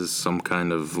has some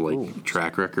kind of like Ooh.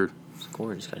 track record.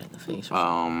 Score just got hit in the face. Or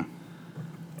something.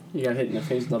 You got hit in the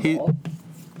face with He- the ball?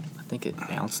 I think it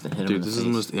bounced and hit him. Dude, in the this is the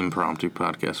face. most impromptu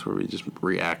podcast where we just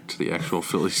react to the actual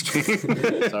Phillies game.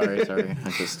 Sorry. I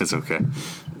just It's okay.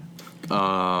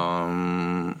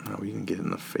 We didn't get it in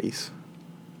the face.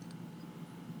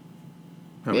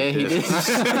 Oh, yeah, he did.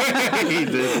 He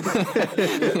did.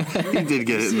 He did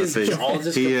get it in the His face. jaw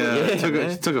just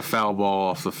He took a foul ball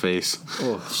off the face.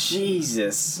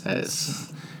 Jesus.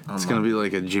 It's Gonna be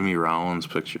like a Jimmy Rollins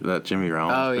picture. That Jimmy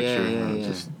Rollins Oh, yeah, picture. yeah.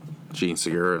 Just Gene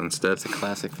Segura instead. a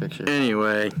classic picture.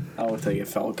 Anyway, I don't think it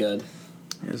felt good.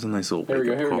 here's a nice little. Here we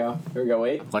wake-up go. call. Here we go.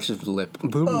 Wait. Watch his lip.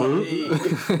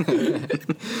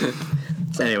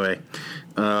 Anyway,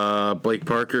 Blake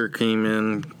Parker came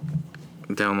in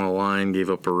down the line, gave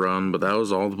up a run, but that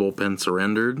was all the bullpen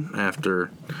surrendered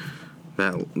after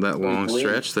that long bleeding?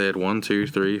 stretch. They had 1, 2,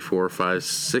 3, 4, 5,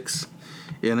 6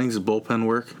 innings of bullpen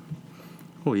work.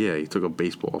 Oh yeah, he took a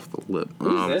baseball off the lip.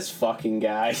 Who's this fucking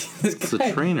guy? This It's the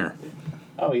guy. trainer.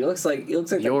 Oh, he looks like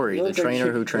Yori, he the looks like trainer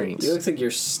your- who trains. He looks like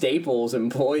your Staples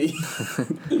employee.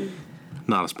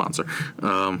 Not a sponsor.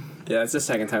 Yeah, that's the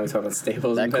second time we talked about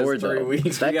Staples in That the past cord, 3 though.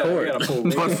 weeks. That we cord. gotta pull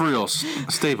But weight. for real,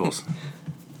 Staples,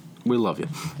 we love you.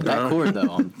 That cord,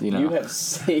 though, you know. You have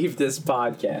saved this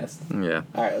podcast. Yeah.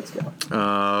 All right, let's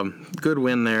go. Good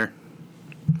win there.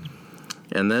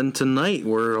 And then tonight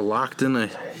we're locked in a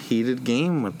heated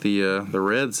game with the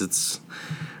Reds. It's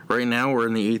right now we're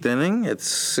in the 8th inning. It's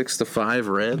 6-5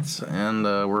 Reds, and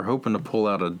we're hoping to pull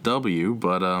out a W.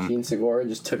 But Gene Segura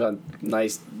just took a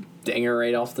nice dinger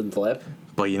right off the lip.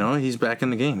 you know he's back in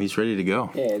the game. He's ready to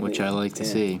go. Yeah, which I like to yeah.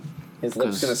 see. His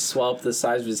lip's 'Cause- gonna swell up the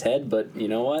size of his head, but you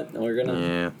know what? We're gonna.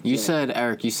 Yeah. You said,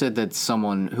 Eric, you said that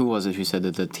who was it who said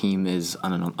that the team is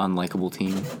an unlikable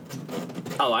team?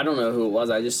 Oh, I don't know who it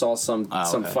was. I just saw some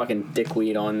okay. fucking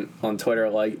dickweed on Twitter.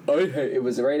 Like, it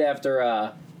was right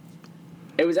after.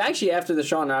 It was actually after the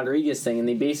Sean Rodriguez thing, and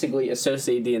they basically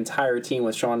associated the entire team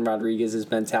with Sean Rodriguez's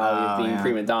mentality of Oh, being yeah.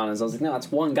 prima donnas. I was like, no,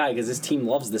 it's one guy because this team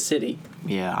loves the city.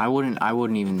 Yeah, I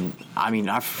wouldn't even. I mean,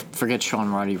 I forget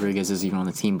Sean Rodriguez is even on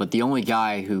the team, but the only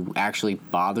guy who actually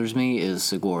bothers me is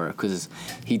Segura because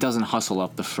he doesn't hustle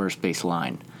up the first base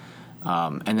line.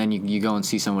 And then you go and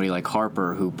see somebody like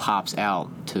Harper who pops out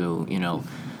to,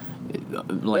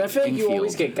 But like I feel like you infield.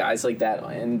 always get guys like that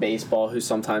in baseball who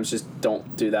sometimes just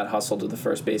don't do that hustle to the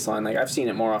first baseline. Like I've seen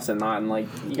it more often than not, and like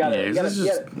you gotta, Yeah, you this gotta, is you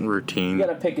just gotta, routine. you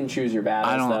gotta pick and choose your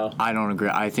battles, though. I don't agree.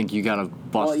 I think you gotta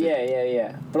bust Well, it.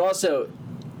 yeah. But also,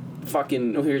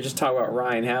 fucking, we were just talking about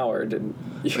Ryan Howard, and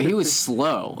He was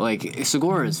slow. Like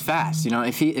Segura is fast.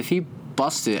 If he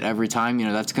busts it every time,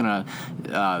 that's gonna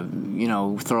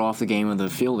throw off the game of the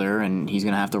fielder, and he's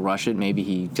gonna have to rush it. Maybe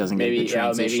he doesn't get maybe the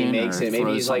transition maybe he makes or it. Maybe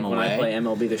throws he's like something when I away. play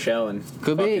MLB The Show, and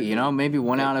Could fucking- be, maybe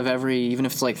one out of every, even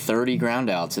if it's like 30 ground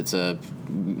outs, it's a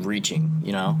reaching,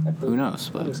 Who knows?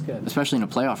 But was good. especially in a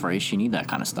playoff race, you need that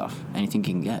kind of stuff. Anything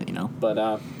you can get, But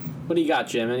what do you got,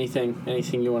 Jim?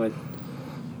 Anything you want to?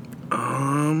 You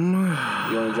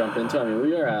want to jump into? I mean,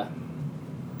 we are.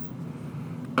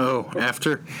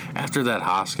 After that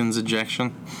Hoskins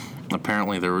ejection,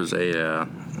 apparently there was a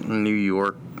the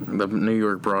New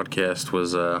York broadcast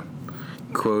was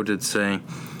quoted saying,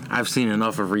 "I've seen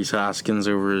enough of Rhys Hoskins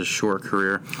over his short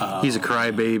career. He's a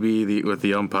crybaby with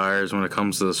the umpires when it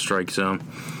comes to the strike zone."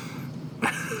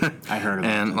 I heard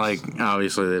about And this.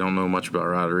 obviously they don't know much about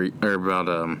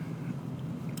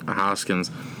Hoskins.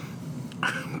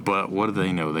 But what do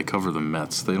they know? They cover the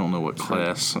Mets. They don't know what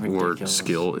class or ridiculous.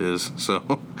 skill is.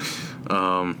 So,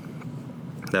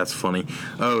 that's funny.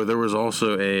 Oh, there was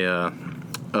also a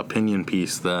opinion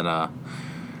piece that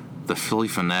the Philly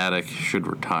Fanatic should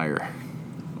retire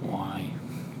Why?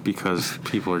 because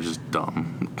people are just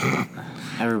dumb.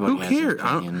 Everybody Who has cares? an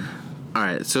opinion. All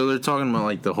right, so they're talking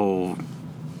about the whole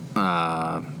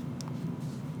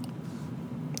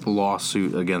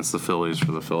lawsuit against the Phillies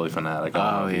for the Philly Fanatic.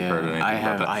 I don't know if you've heard anything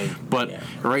about that. But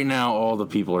right now, all the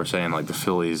people are saying the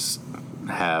Phillies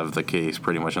have the case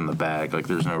pretty much in the bag.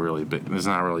 There's not really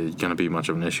going to be much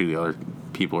of an issue. The other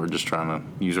people are just trying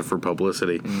to use it for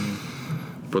publicity.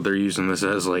 But they're using this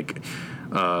as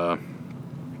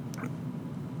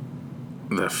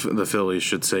the Phillies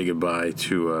should say goodbye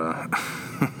to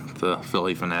the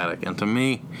Philly Fanatic. And to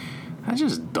me, that's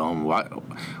just dumb.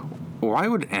 Why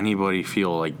would anybody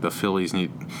feel like the Phillies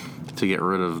need to get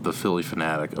rid of the Philly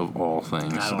Fanatic of all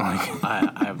things? I don't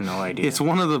know. I have no idea. It's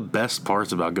one of the best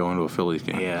parts about going to a Phillies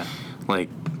game. Yeah. Like,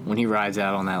 when he rides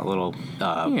out on that little,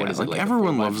 what is it? Like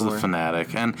everyone a loves the 4x4?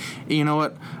 Fanatic, and you know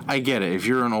what? I get it. If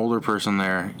you're an older person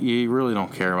there, you really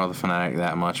don't care about the Fanatic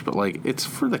that much. But it's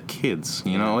for the kids,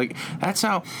 that's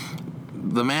how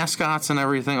the mascots and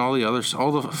everything, all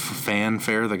the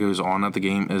fanfare that goes on at the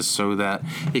game is so that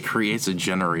it creates a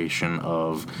generation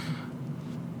of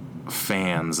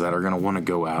fans that are going to want to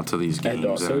go out to these games And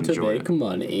also and to enjoy make it.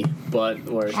 money, but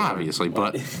Obviously,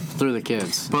 but Through the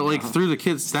kids. like through the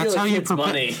kids, that's Steal how the you kids' prepare.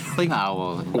 money. Like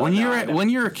well, when no, you're I know. when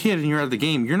you're a kid and you're at the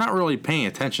game, you're not really paying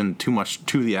attention too much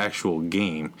to the actual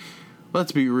game.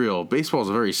 Let's be real. Baseball is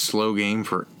a very slow game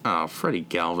for Freddie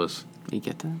Galvis. you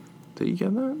get that? Did you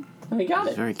get that? I got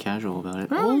He's it. very casual about it.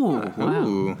 Oh, wow.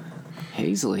 Ooh.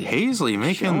 Hazley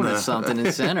making showing the us something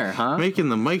in center, huh? making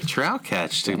the Mike Trout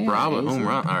catch to Yeah, Bravo home Hazley.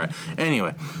 run. All right.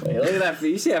 Anyway, Wait, look at that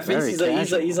face. You see that face?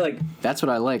 Very He's like, That's what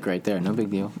I like right there. No big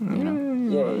deal. You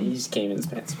know. yeah, he just came in his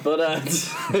pants. But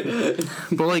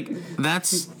but like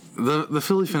that's the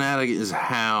Philly Fanatic is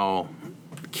how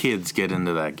kids get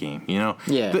into that game. You know.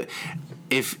 Yeah. But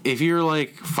if you're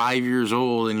like 5 years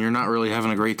old and you're not really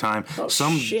having a great time,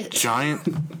 some shit. giant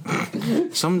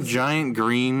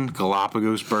green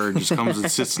Galapagos bird just comes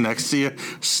and sits next to you,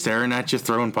 staring at you,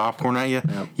 throwing popcorn at you.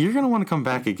 Yep. You're gonna want to come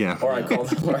back again. or I call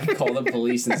the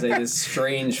police and say this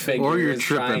strange figure Or you're is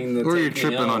trying tripping, to or take you're me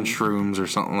tripping on home. shrooms or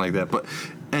something like that. But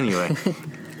anyway,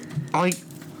 like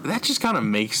that just kind of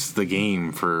makes the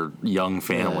game for young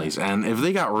families. And if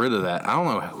they got rid of that, I don't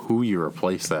know who you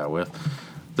replace that with.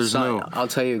 There's no. I'll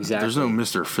tell you exactly. There's no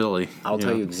Mr. Philly. I'll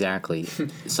tell know? you exactly.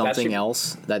 Something your-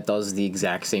 else that does the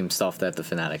exact same stuff that the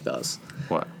Fanatic does.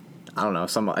 What? I don't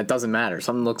know. It doesn't matter.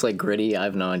 Something looks like Gritty. I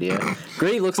have no idea.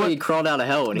 Gritty looks like he crawled out of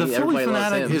hell, and The Philly everybody loves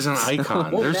Fanatic him. is an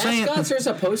icon. Well, They're saying mascots are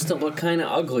supposed to look kind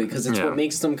of ugly because it's Yeah. what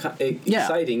makes them Yeah.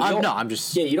 exciting. You don't- No, I'm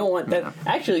just. Yeah, you don't want that.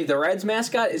 Actually, the Reds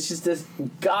mascot is just this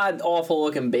god awful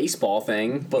looking baseball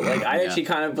thing. But like, I Yeah. actually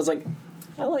kind of was like,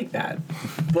 I like that.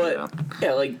 But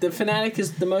yeah, like the Fanatic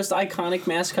is the most iconic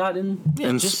mascot in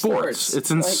sports. sports.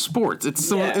 It's in Like, sports. It's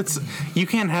the yeah. it's you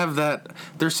can't have that.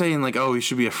 They're saying like, oh, he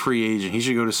should be a free agent. He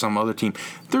should go to some other team.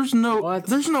 There's no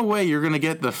way you're gonna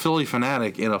get the Philly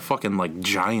Fanatic in a fucking like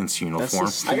Giants uniform.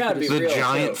 I gotta be the real.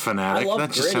 Giant too. Fanatic. I love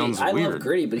That just Gritty. sounds I weird. love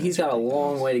Gritty, but he's got a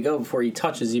long way to go before he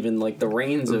touches even like the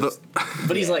reins of.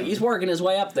 But he's working his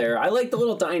way up there. I like the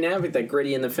little dynamic that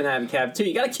Gritty and the Fanatic have too.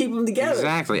 You got to keep them together.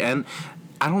 Exactly, and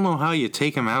I don't know how you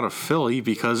take him out of Philly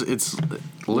because it's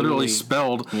literally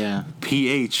spelled Yeah.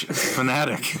 PH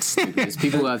Fanatic. There's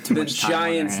people who have too The much time on their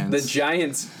Giants, hands. the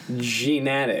Giants,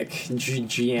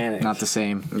 Gianatic, Not the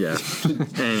same. Yeah.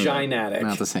 Anyway, Gianatic.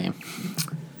 Not the same.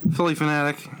 Philly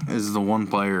Fanatic is the one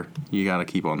player you got to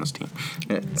keep on this team.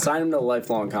 Sign him to a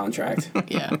lifelong contract.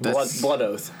 Yeah. That's, blood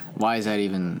oath. why is that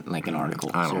even like an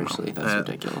article? I don't Seriously, know. that's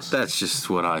ridiculous. That's just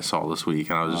what I saw this week,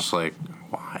 and I was just like,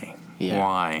 why? Yeah.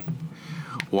 Why?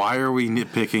 Why are we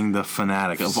nitpicking the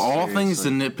Fanatic? Of all things to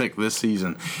nitpick this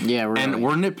season, Yeah, really. and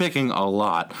we're nitpicking a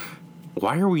lot.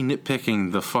 Why are we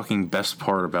nitpicking the fucking best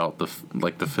part about the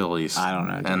Phillies? I don't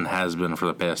know, dude. And has been for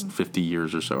the past 50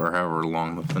 years or so, or however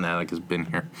long the Fanatic has been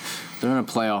here. They're in a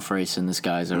playoff race, and this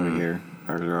guy's over here,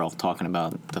 or they're all talking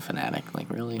about the Fanatic. Like,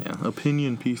 really? Yeah,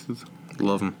 opinion pieces.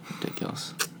 Love them.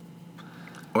 Ridiculous.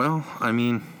 Well, I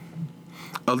mean,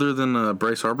 other than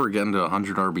Bryce Harper getting to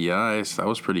 100 RBIs, that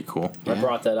was pretty cool. I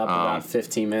brought that up about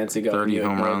 15 minutes ago. 30 You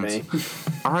home ignored runs. me.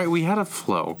 All right, we had a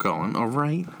flow going. All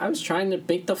right. I was trying to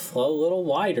make the flow a little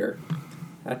wider.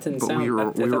 That didn't But sound. we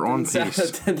were on didn't sound-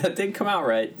 pace. that didn't come out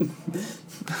right.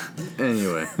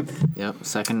 Anyway, Yep,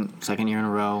 second year in a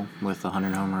row with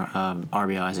 100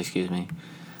 RBIs. Excuse me.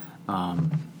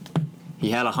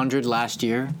 He had 100 last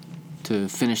year to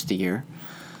finish the year,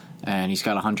 and he's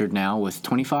got 100 now with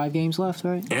 25 games left,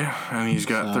 right? yeah, and he's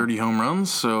got 30 home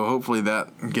runs, so hopefully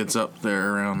that gets up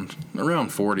there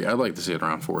around 40. I'd like to see it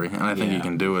around 40, and I think he Yeah.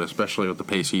 can do it, especially with the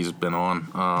pace he's been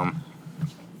on.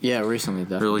 Yeah, recently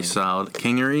definitely. Really solid.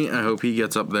 Kingery, I hope he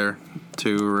gets up there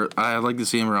too. I'd like to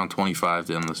see him around 25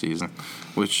 to end the season,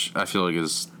 which I feel like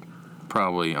is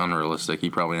probably unrealistic. He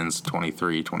probably ends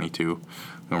 23, 22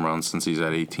 home runs since he's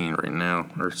at 18 right now,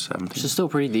 or 17. Which is still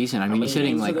pretty decent. I mean, he's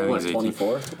hitting like what?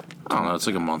 24. I don't know. It's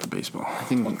like a month of baseball. I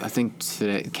think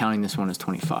today, counting this one is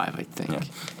 25. I think. Yeah,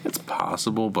 it's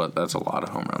possible, but that's a lot of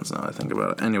home runs now I think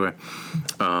about it. Anyway,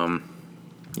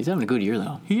 He's having a good year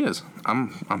though. he is. I'm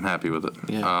happy with it.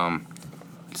 Yeah.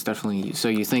 It's definitely. So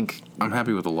you think? I'm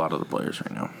happy with a lot of the players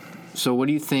right now. So what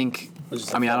do you think?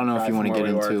 I mean, I don't know if you want to get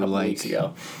into like.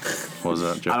 What was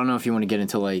that, Joe? I don't know if you want to get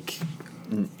into like,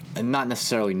 not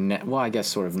necessarily. Well, I guess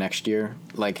sort of next year.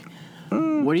 Like,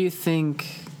 what do you think?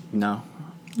 No.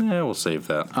 Yeah, we'll save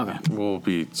that. Okay. We'll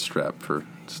be strapped for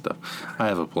stuff. I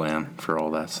have a plan for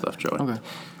all that stuff, Joey. Okay.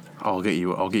 I'll get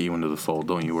you into the fold.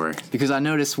 Don't you worry. Because I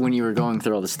noticed when you were going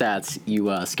through all the stats,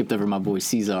 you skipped over my boy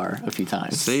Cesar a few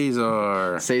times.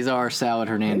 Cesar. Cesar Salad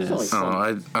Hernandez.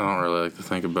 I don't really like to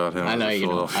think about him. I know as a you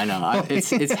don't. Philadelphia- I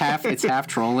know. It's half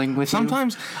trolling with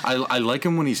Sometimes I like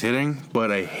him when he's hitting, but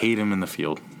I hate him in the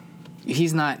field.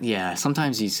 He's not. Yeah,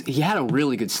 sometimes he had a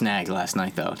really good snag last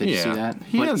night though. Did you see that?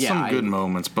 He But, had yeah, some good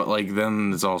moments, but like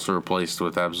then it's also replaced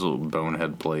with absolute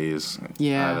bonehead plays.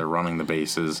 Yeah. Either running the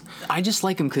bases. I just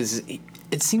like him because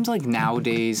it seems like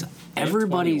nowadays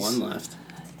everybody's 21 left.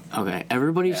 okay.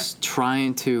 Everybody's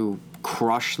trying to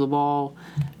crush the ball,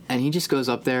 and he just goes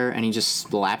up there and he just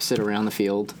slaps it around the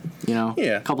field. You know,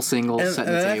 Yeah. a couple singles,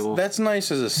 setting the table. That's nice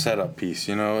as a setup piece,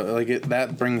 you know. Like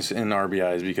that brings in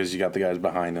RBIs because you got the guys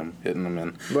behind him hitting them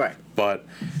in. Right. But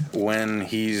when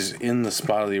he's in the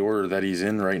spot of the order that he's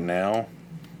in right now,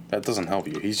 that doesn't help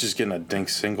you. He's just getting a dink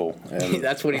single. And,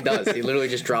 That's what he does. He literally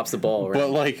just drops the ball. Right?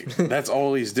 but like that's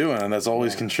all he's doing, and that's all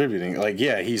he's contributing. Like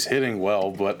he's hitting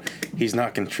well, but he's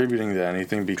not contributing to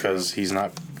anything because he's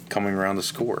not coming around to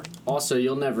score. Also,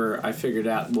 I figured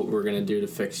out what we're going to do to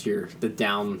fix the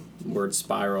downward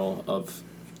spiral of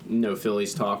no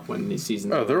Phillies talk when the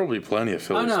season. Oh, there will be plenty of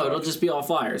Phillies. Oh no, talk. it'll just be all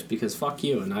Flyers because fuck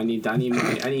you, and I need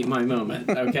my moment,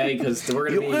 okay? Because we're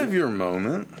gonna You'll have your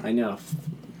moment. I know,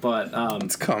 but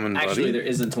It's coming, actually buddy. there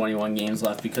isn't 21 games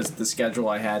left because the schedule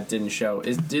I had didn't show.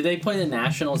 Do they play the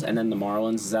Nationals and then the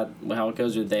Marlins? Is that how it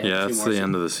goes? Or do they have Yeah, two that's more the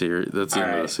end of the series. That's the end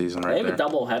of Alright. the season They right have there. a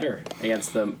double header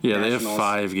against the Yeah, they have Nationals.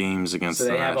 5 games against So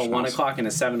the they have Nationals. a 1 o'clock and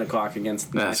a 7 o'clock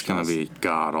against the That's going Nationals. to be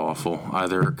god awful.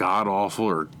 Either god awful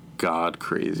or god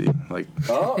crazy. Like,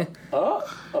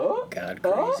 God,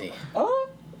 crazy.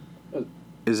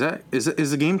 is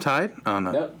the game tied? Oh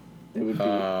no. Nope. It would be. Who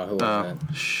was that?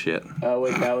 Shit. Oh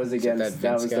wait, that was against that that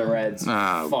Vince was guy? the Reds.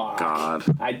 Oh, Fuck.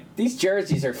 God. These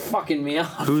jerseys are fucking me up.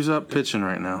 Who's up pitching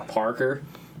right now? Parker.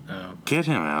 Get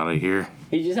him out of here.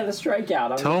 He just had a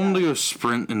strikeout. Tell him to go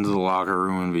sprint into the locker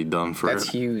room and be done for That's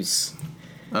it. Hughes.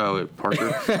 Oh, wait,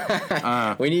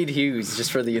 Parker. We need Hughes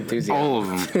just for the enthusiasm. All of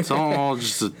them. Tell them all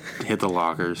just to hit the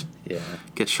lockers. Yeah.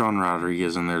 Get Sean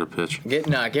Rodriguez in there to pitch. Get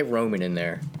Roman in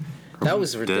there. That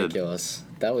was Dead. ridiculous.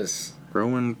 That was.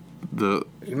 Rowan, You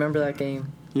remember that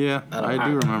game? yeah, I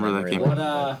do remember that game. What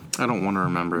I don't want to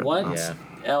remember it. what Yeah.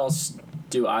 else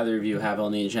do either of you have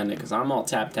on the agenda? Because I'm all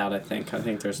tapped out. I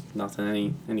think there's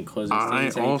nothing. Any closing I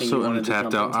statements? anything also you am wanted to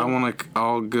tapped jump out.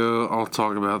 into? I'll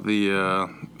talk about the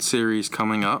series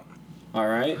coming up All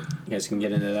right, you guys can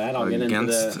get into that. I'll get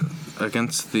into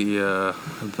against the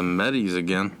Medis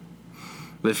again.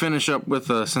 They finish up with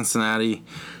Cincinnati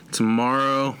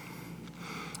tomorrow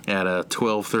at a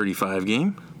 12:35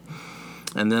 game,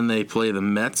 and then they play the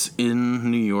Mets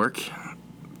in New York,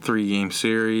 3-game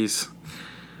series.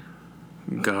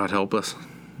 God help us,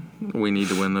 we need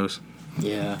to win those.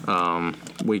 Yeah.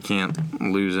 We can't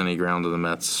lose any ground to the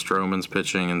Mets. Stroman's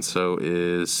pitching, and so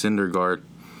is Syndergaard.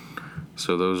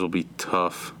 So those will be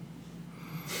tough.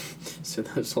 So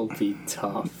those will be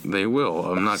tough. They will.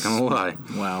 I'm not gonna lie.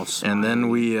 Wow. And then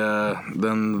we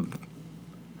then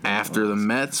after the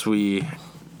Mets, we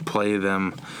play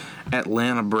them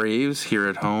Atlanta Braves here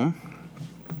at home,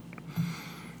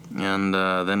 and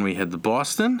then we head to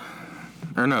Boston.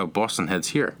 Or no, Boston heads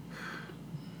here,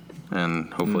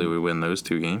 and hopefully we win those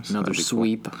 2 games. Another That'd be cool.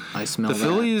 sweep. I smell The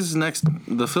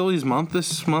that. Phillies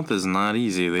this month is not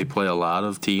easy. They play a lot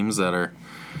of teams that are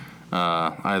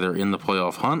either in the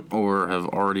playoff hunt or have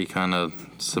already kind of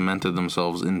cemented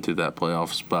themselves into that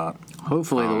playoff spot.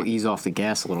 Hopefully they'll ease off the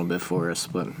gas a little bit for us,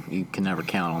 but you can never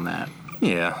count on that.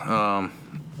 Yeah.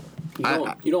 You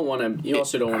also don't want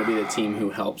to be the team who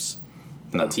helps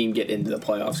a team get into the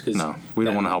playoffs. Cause No, we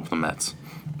don't want to help the Mets.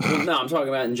 No, I'm talking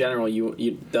about in general.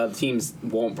 The teams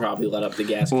won't probably let up the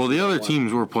gas. Well, the other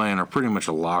teams we're playing are pretty much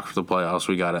a lock for the playoffs.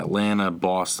 We got Atlanta,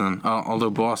 Boston.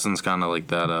 Although Boston's kind of like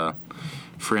that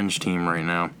fringe team right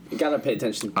now. You gotta pay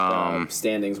attention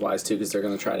standings wise too, because they're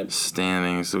gonna try to.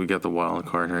 Standings. So we got the wild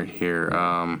card right here.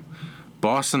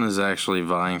 Boston is actually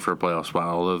vying for a playoff spot,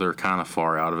 although they're kind of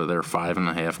far out of it. They're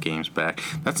 5.5 games back.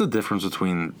 That's the difference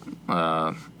between.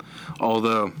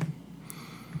 Although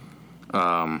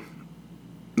the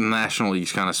National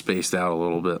League's kind of spaced out a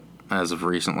little bit as of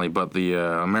recently, but the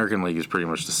American League is pretty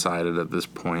much decided at this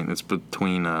point. It's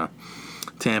between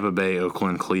Tampa Bay,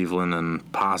 Oakland, Cleveland, and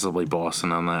possibly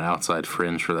Boston on that outside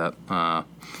fringe for that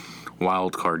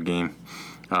wild card game.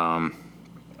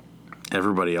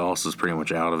 Everybody else is pretty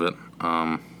much out of it.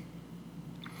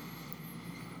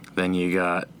 Then you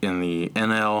got in the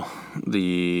NL,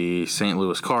 the St.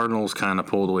 Louis Cardinals kind of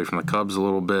pulled away from the Cubs a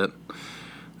little bit.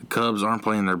 The Cubs aren't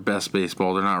playing their best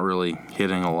baseball. They're not really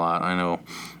hitting a lot. I know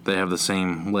they have the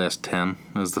same last 10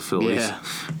 as the Phillies, Yeah.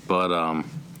 but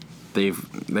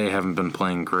they haven't been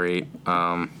playing great.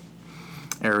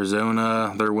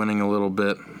 Arizona, they're winning a little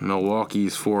bit.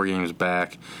 Milwaukee's 4 games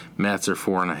back. Mets are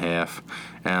 4.5,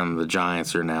 and the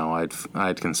Giants are now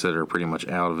I'd consider pretty much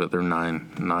out of it. They're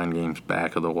nine games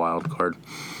back of the wild card.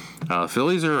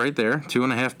 Phillies are right there,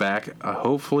 2.5 back.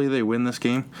 Hopefully they win this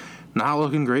game. Not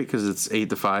looking great because it's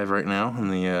 8-5 right now in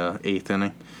the 8th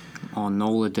inning. On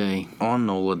Nola Day.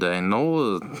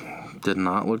 Nola did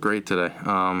not look great today.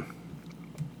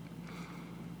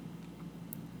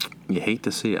 You hate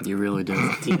to see it. You really do.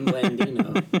 Team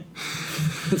Blandino.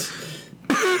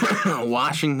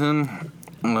 Washington.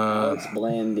 Alex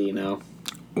Blandino.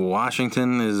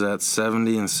 Washington is at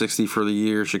 70 and 60 for the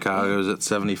year. Chicago's at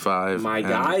 75. My and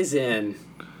guy's in.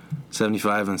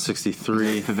 75 and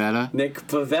 63. Pavetta. Nick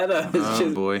Pavetta is Oh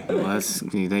just. boy. Well,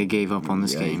 they gave up on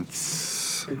this game.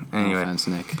 No Anyway, offense,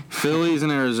 Nick. Phillies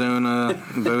and Arizona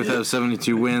both have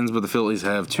 72 wins, but the Phillies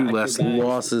have 2 less Back-to-back.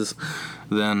 losses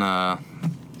than our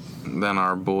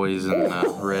boys in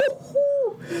red.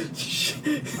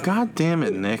 God damn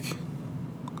it, Nick!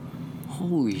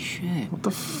 Holy shit. What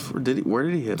the where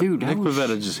did he hit? Dude, him? that Nick was-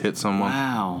 Pavetta just hit someone.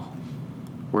 Wow.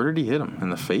 Where did he hit him? In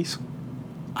the face?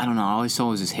 I don't know. All I saw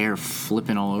was his hair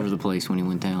flipping all over the place when he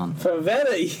went down.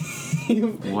 Pavetta,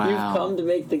 you've Wow. come to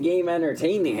make the game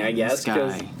entertaining, I guess. This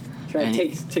guy. Try to And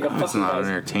take a That's fucking not guy's-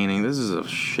 entertaining. This is a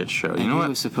shit show. And You know he what?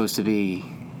 was supposed to be.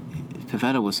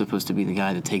 Pavetta was supposed to be the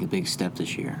guy to take a big step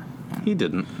this year. He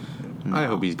didn't. I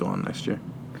hope he's gone next year.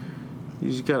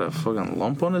 He's got a fucking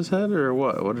lump on his head, or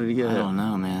what? What did he get? I hit? don't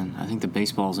know, man. I think the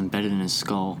baseball's embedded in his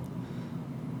skull.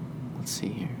 Let's see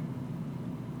here.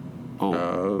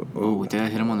 Oh, did I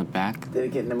hit him on the back? Did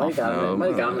it get? It might have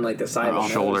got him in like the side of the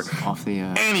shoulder. nose. Off the.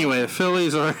 Anyway, the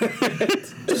Phillies are.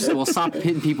 Well, stop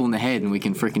hitting people in the head, and we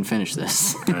can freaking finish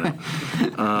this.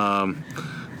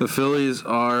 The Phillies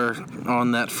are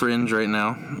on that fringe right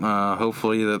now.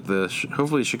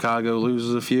 Hopefully Chicago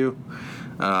loses a few.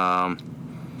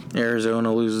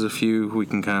 Arizona loses a few. We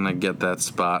can kind of get that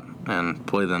spot and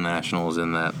play the Nationals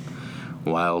in that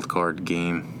wild card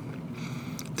game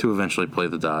to eventually play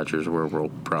the Dodgers, where we'll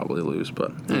probably lose.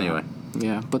 But anyway,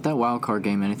 Yeah, but that wild card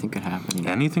game, anything could happen. You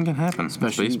know? anything can happen.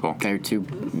 Especially it's baseball. guy or two.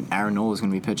 Aaron Nola's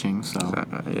going to be pitching, so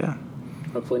Yeah.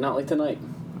 Hopefully not like tonight.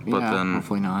 But yeah, then-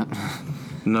 hopefully not.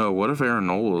 No, what if Aaron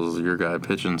Nola is your guy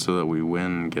pitching so that we win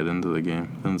and get into the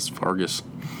game? Then it's Vargas.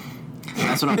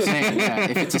 That's what I'm saying. Yeah,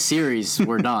 if it's a series,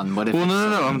 we're done. But if Well, it's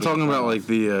no. I'm talking about like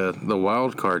the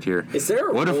wild card here. Is there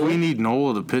a What if rule? we need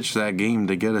Nola to pitch that game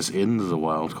to get us into the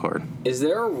wild card? Is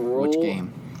there a rule? which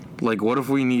game? Like, what if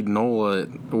we need Nola?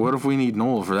 What if we need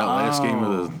Nola for that last game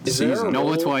of the Is there a season? rule?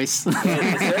 Nola twice. Is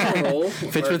there a rule?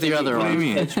 Pitch Or with the could other you- arm. What do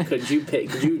you mean? Could you pick?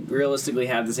 Could you realistically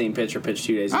have the same pitcher pitch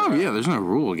 2 days? in a Oh row? yeah, there's no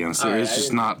rule against it. Alright, It's I just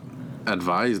didn't- not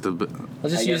advised. Let's I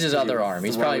just guess use his you other arm.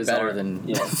 He's throw probably his better arm. than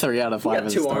Yeah. 3 out of You 5 got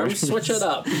of two the arms. starters. Switch it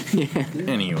up.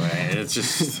 Anyway, it's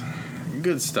just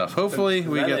good stuff. Hopefully,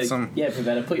 we get some. Yeah,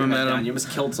 Pavetta, put your head momentum. down. You almost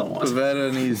killed someone.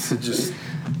 Pavetta needs to just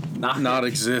not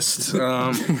exist.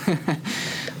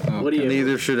 What do you?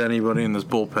 Neither should anybody in this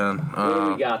bullpen. What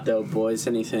do we got though, boys?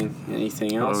 Anything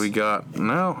What else? do we got?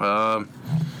 No.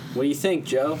 What do you think,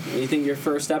 Joe? What do you think of your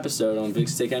first episode on Big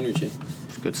Stick Energy?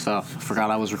 Good stuff. I forgot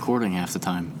I was recording half the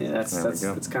time. Yeah, that's There we that's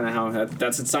go. that's kind of how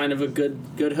that's a sign of a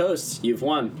good host. You've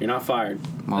won. You're not fired.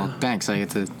 Well, thanks. I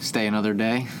get to stay another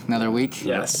day, another week.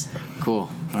 Yes. Cool.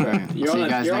 All right. You're See you on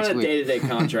guys you're next on a week. day-to-day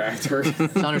contract.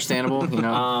 It's understandable, you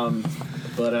know.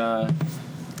 But all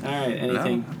right.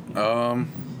 Anything?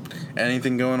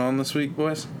 Anything going on this week,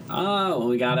 boys? Oh, well,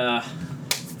 we got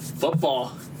football.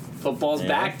 Football's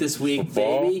back this week,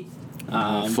 Football. baby.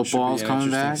 Football's Should be an coming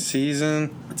interesting back.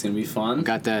 Season. It's gonna be fun.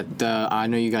 Got that. I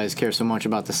know you guys care so much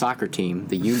about the soccer team,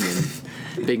 the Union.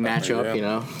 Big matchup, Yeah. you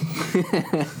know.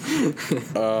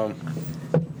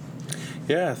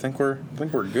 Yeah, I think we're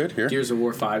good here. Gears of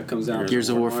War 5 comes out. Gears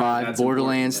of War 5, That's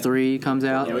Borderlands important. 3 comes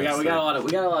out. Yeah, we got a lot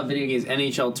of video games.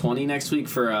 NHL 20 next week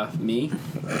for me.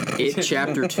 It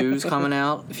Chapter 2's coming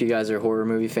out. If you guys are horror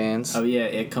movie fans, Oh yeah,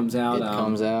 it comes out. it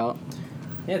comes out.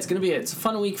 Yeah, it's a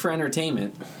fun week for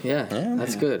entertainment. Yeah,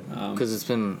 that's good Um, because it's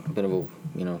been a bit of a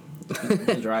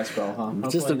A dry spell, huh?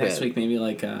 Just Hopefully a next bit. week, maybe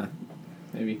like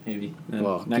maybe. Then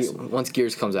well. next. Once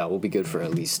Gears comes out, we'll be good for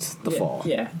at least the fall.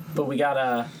 Yeah, but we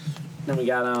got then we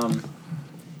got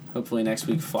hopefully next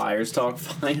week Flyers talk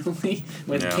finally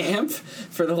with Yeah. Camp.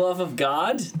 For the love of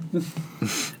God.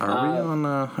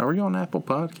 Are we on Apple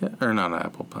Podcast or not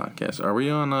Apple Podcast? Are we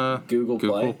on Google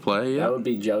Play. Yeah. That would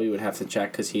be Joey would have to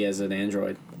check because he has an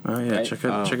Android. Oh yeah, right? check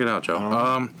it out,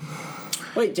 Joe.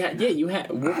 Wait, yeah, you had.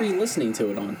 What were you listening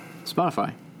to it on?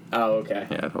 Spotify. Oh, okay.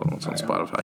 Yeah, hold on, it's on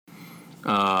Spotify.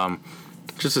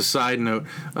 Just a side note,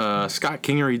 Scott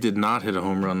Kingery did not hit a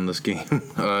home run in this game.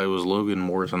 It was Logan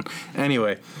Morrison.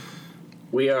 Anyway,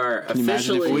 We are Can you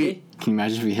imagine officially.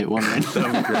 if we hit one right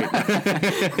now?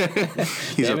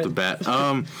 he's Damn up it. to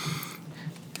bat.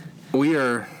 We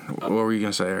are What were you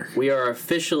gonna say, Eric? We are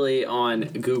officially on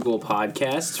Google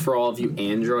Podcasts for all of you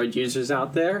Android users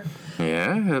out there.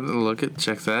 Yeah,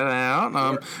 check that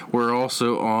out. We're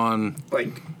also on.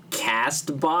 Like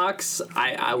Castbox.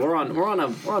 We're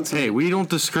on some. Hey, we don't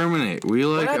discriminate. We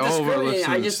like We're not all of our discriminating.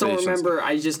 listening I just don't stations. remember.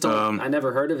 I just don't. I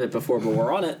never heard of it before, but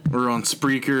we're on it. We're on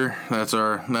Spreaker. That's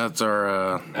our That's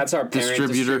our parent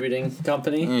distributing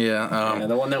company. Yeah.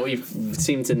 The one that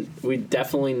we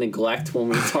definitely neglect when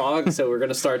we talk. So we're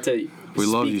gonna start to We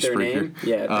speak love you, their Spreaker. name.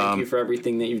 Yeah, thank you for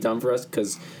everything that you've done for us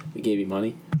because we gave you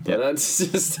money. Yeah, that's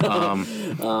just.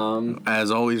 As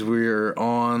always, we're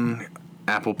on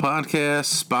Apple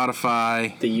Podcasts,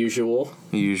 Spotify, the usuals.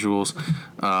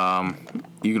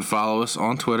 You can follow us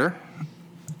on Twitter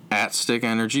at Stick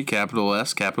Energy, capital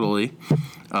S, capital E.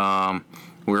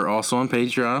 We're also on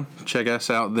Patreon. Check us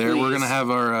out there. Please. We're gonna have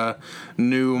our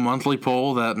new monthly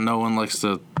poll that no one likes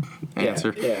to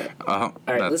answer. Yeah. All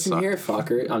Alright, listen here,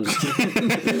 fucker. I'm just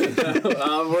kidding.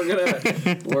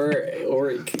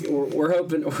 We're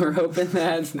hoping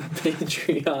that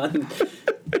Patreon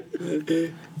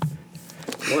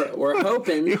we're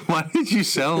hoping. Why did you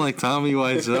sound like Tommy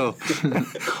Wiseau?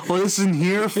 Listen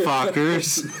here,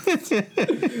 fuckers.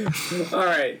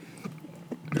 Alright.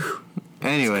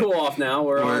 Anyway, Cool off now.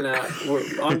 We're on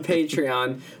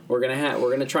Patreon. We're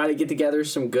gonna try to get together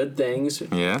some good things.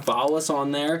 Yeah. Follow us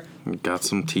on there. got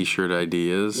some T-shirt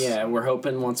ideas. Yeah, we're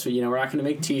hoping once we're not gonna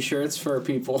make T-shirts for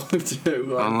people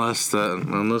to. Unless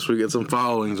we get some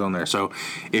followings on there. So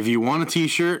if you want a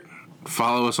T-shirt,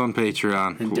 follow us on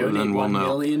Patreon. And donate then we'll $1 know.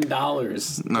 million.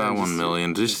 Not 1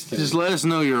 million. Just let us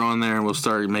know you're on there, and we'll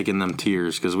start making them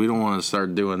tiers because we don't want to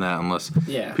start doing that unless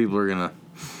people are gonna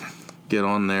get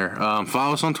on there.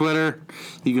 Follow us on Twitter.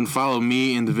 You can follow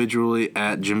me individually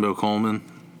at Jimbo Coleman.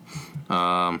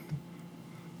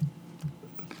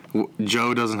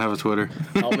 Joe doesn't have a Twitter.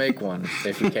 I'll make one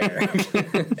if you care.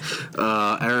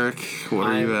 Eric, what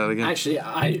are you at again? Actually,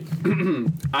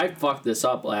 I fucked this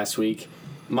up last week.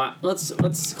 Let's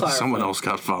clarify. Someone else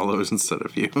got follows instead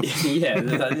of you. Yeah, I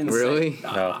didn't Really? say.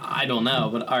 I don't know,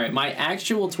 but all right. My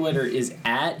actual Twitter is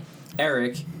at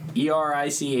Eric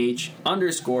ERICH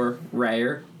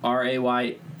 _Rayer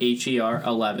RAYHER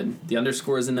 11. The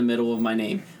underscore is in the middle of my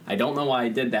name. I don't know why I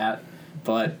did that,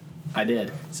 but I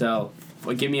did. So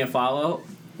give me a follow.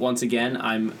 Once again,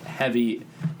 I'm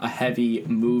a heavy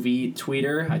movie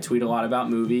tweeter. I tweet a lot about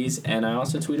movies, and I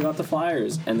also tweet about the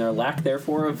Flyers and their lack,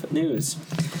 therefore, of news.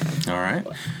 All right.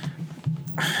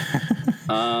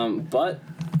 But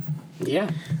yeah.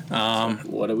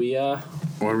 What are we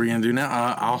gonna do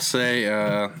now? I'll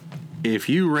say if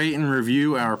you rate and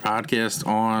review our podcast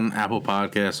on Apple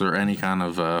Podcasts or any kind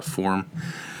of forum,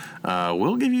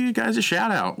 we'll give you guys a shout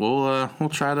out. We'll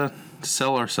try to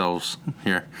sell ourselves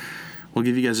here. We'll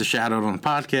give you guys a shout out on the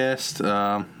podcast.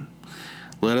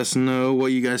 Let us know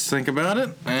what you guys think about it,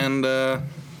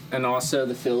 And also,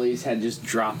 the Phillies had just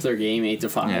dropped their game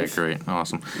 8-5. yeah, great,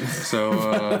 awesome.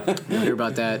 So We'll hear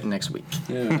about that next week.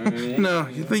 no,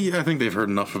 I think they've heard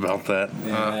enough about that.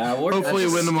 Hopefully,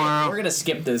 win tomorrow. We're gonna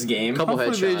skip this game. Couple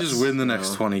Hopefully, they headshots. just win the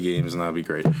next 20 games, and that'll be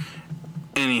great.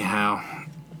 Anyhow,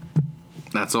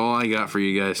 that's all I got for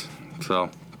you guys. So,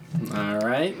 All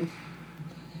right.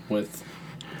 With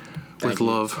with you.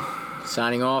 love,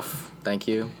 Signing off. Thank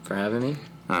you for having me.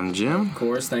 I'm Jim. of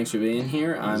course, thanks for being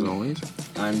here. As always,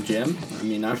 I'm Jim. I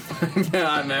mean,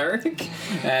 I'm Eric.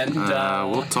 And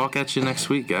we'll talk at you next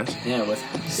week, guys. yeah, with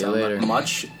See you later. some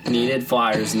much needed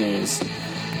Flyers news.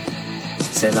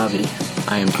 C'est la vie.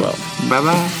 I am 12. Bye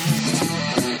bye.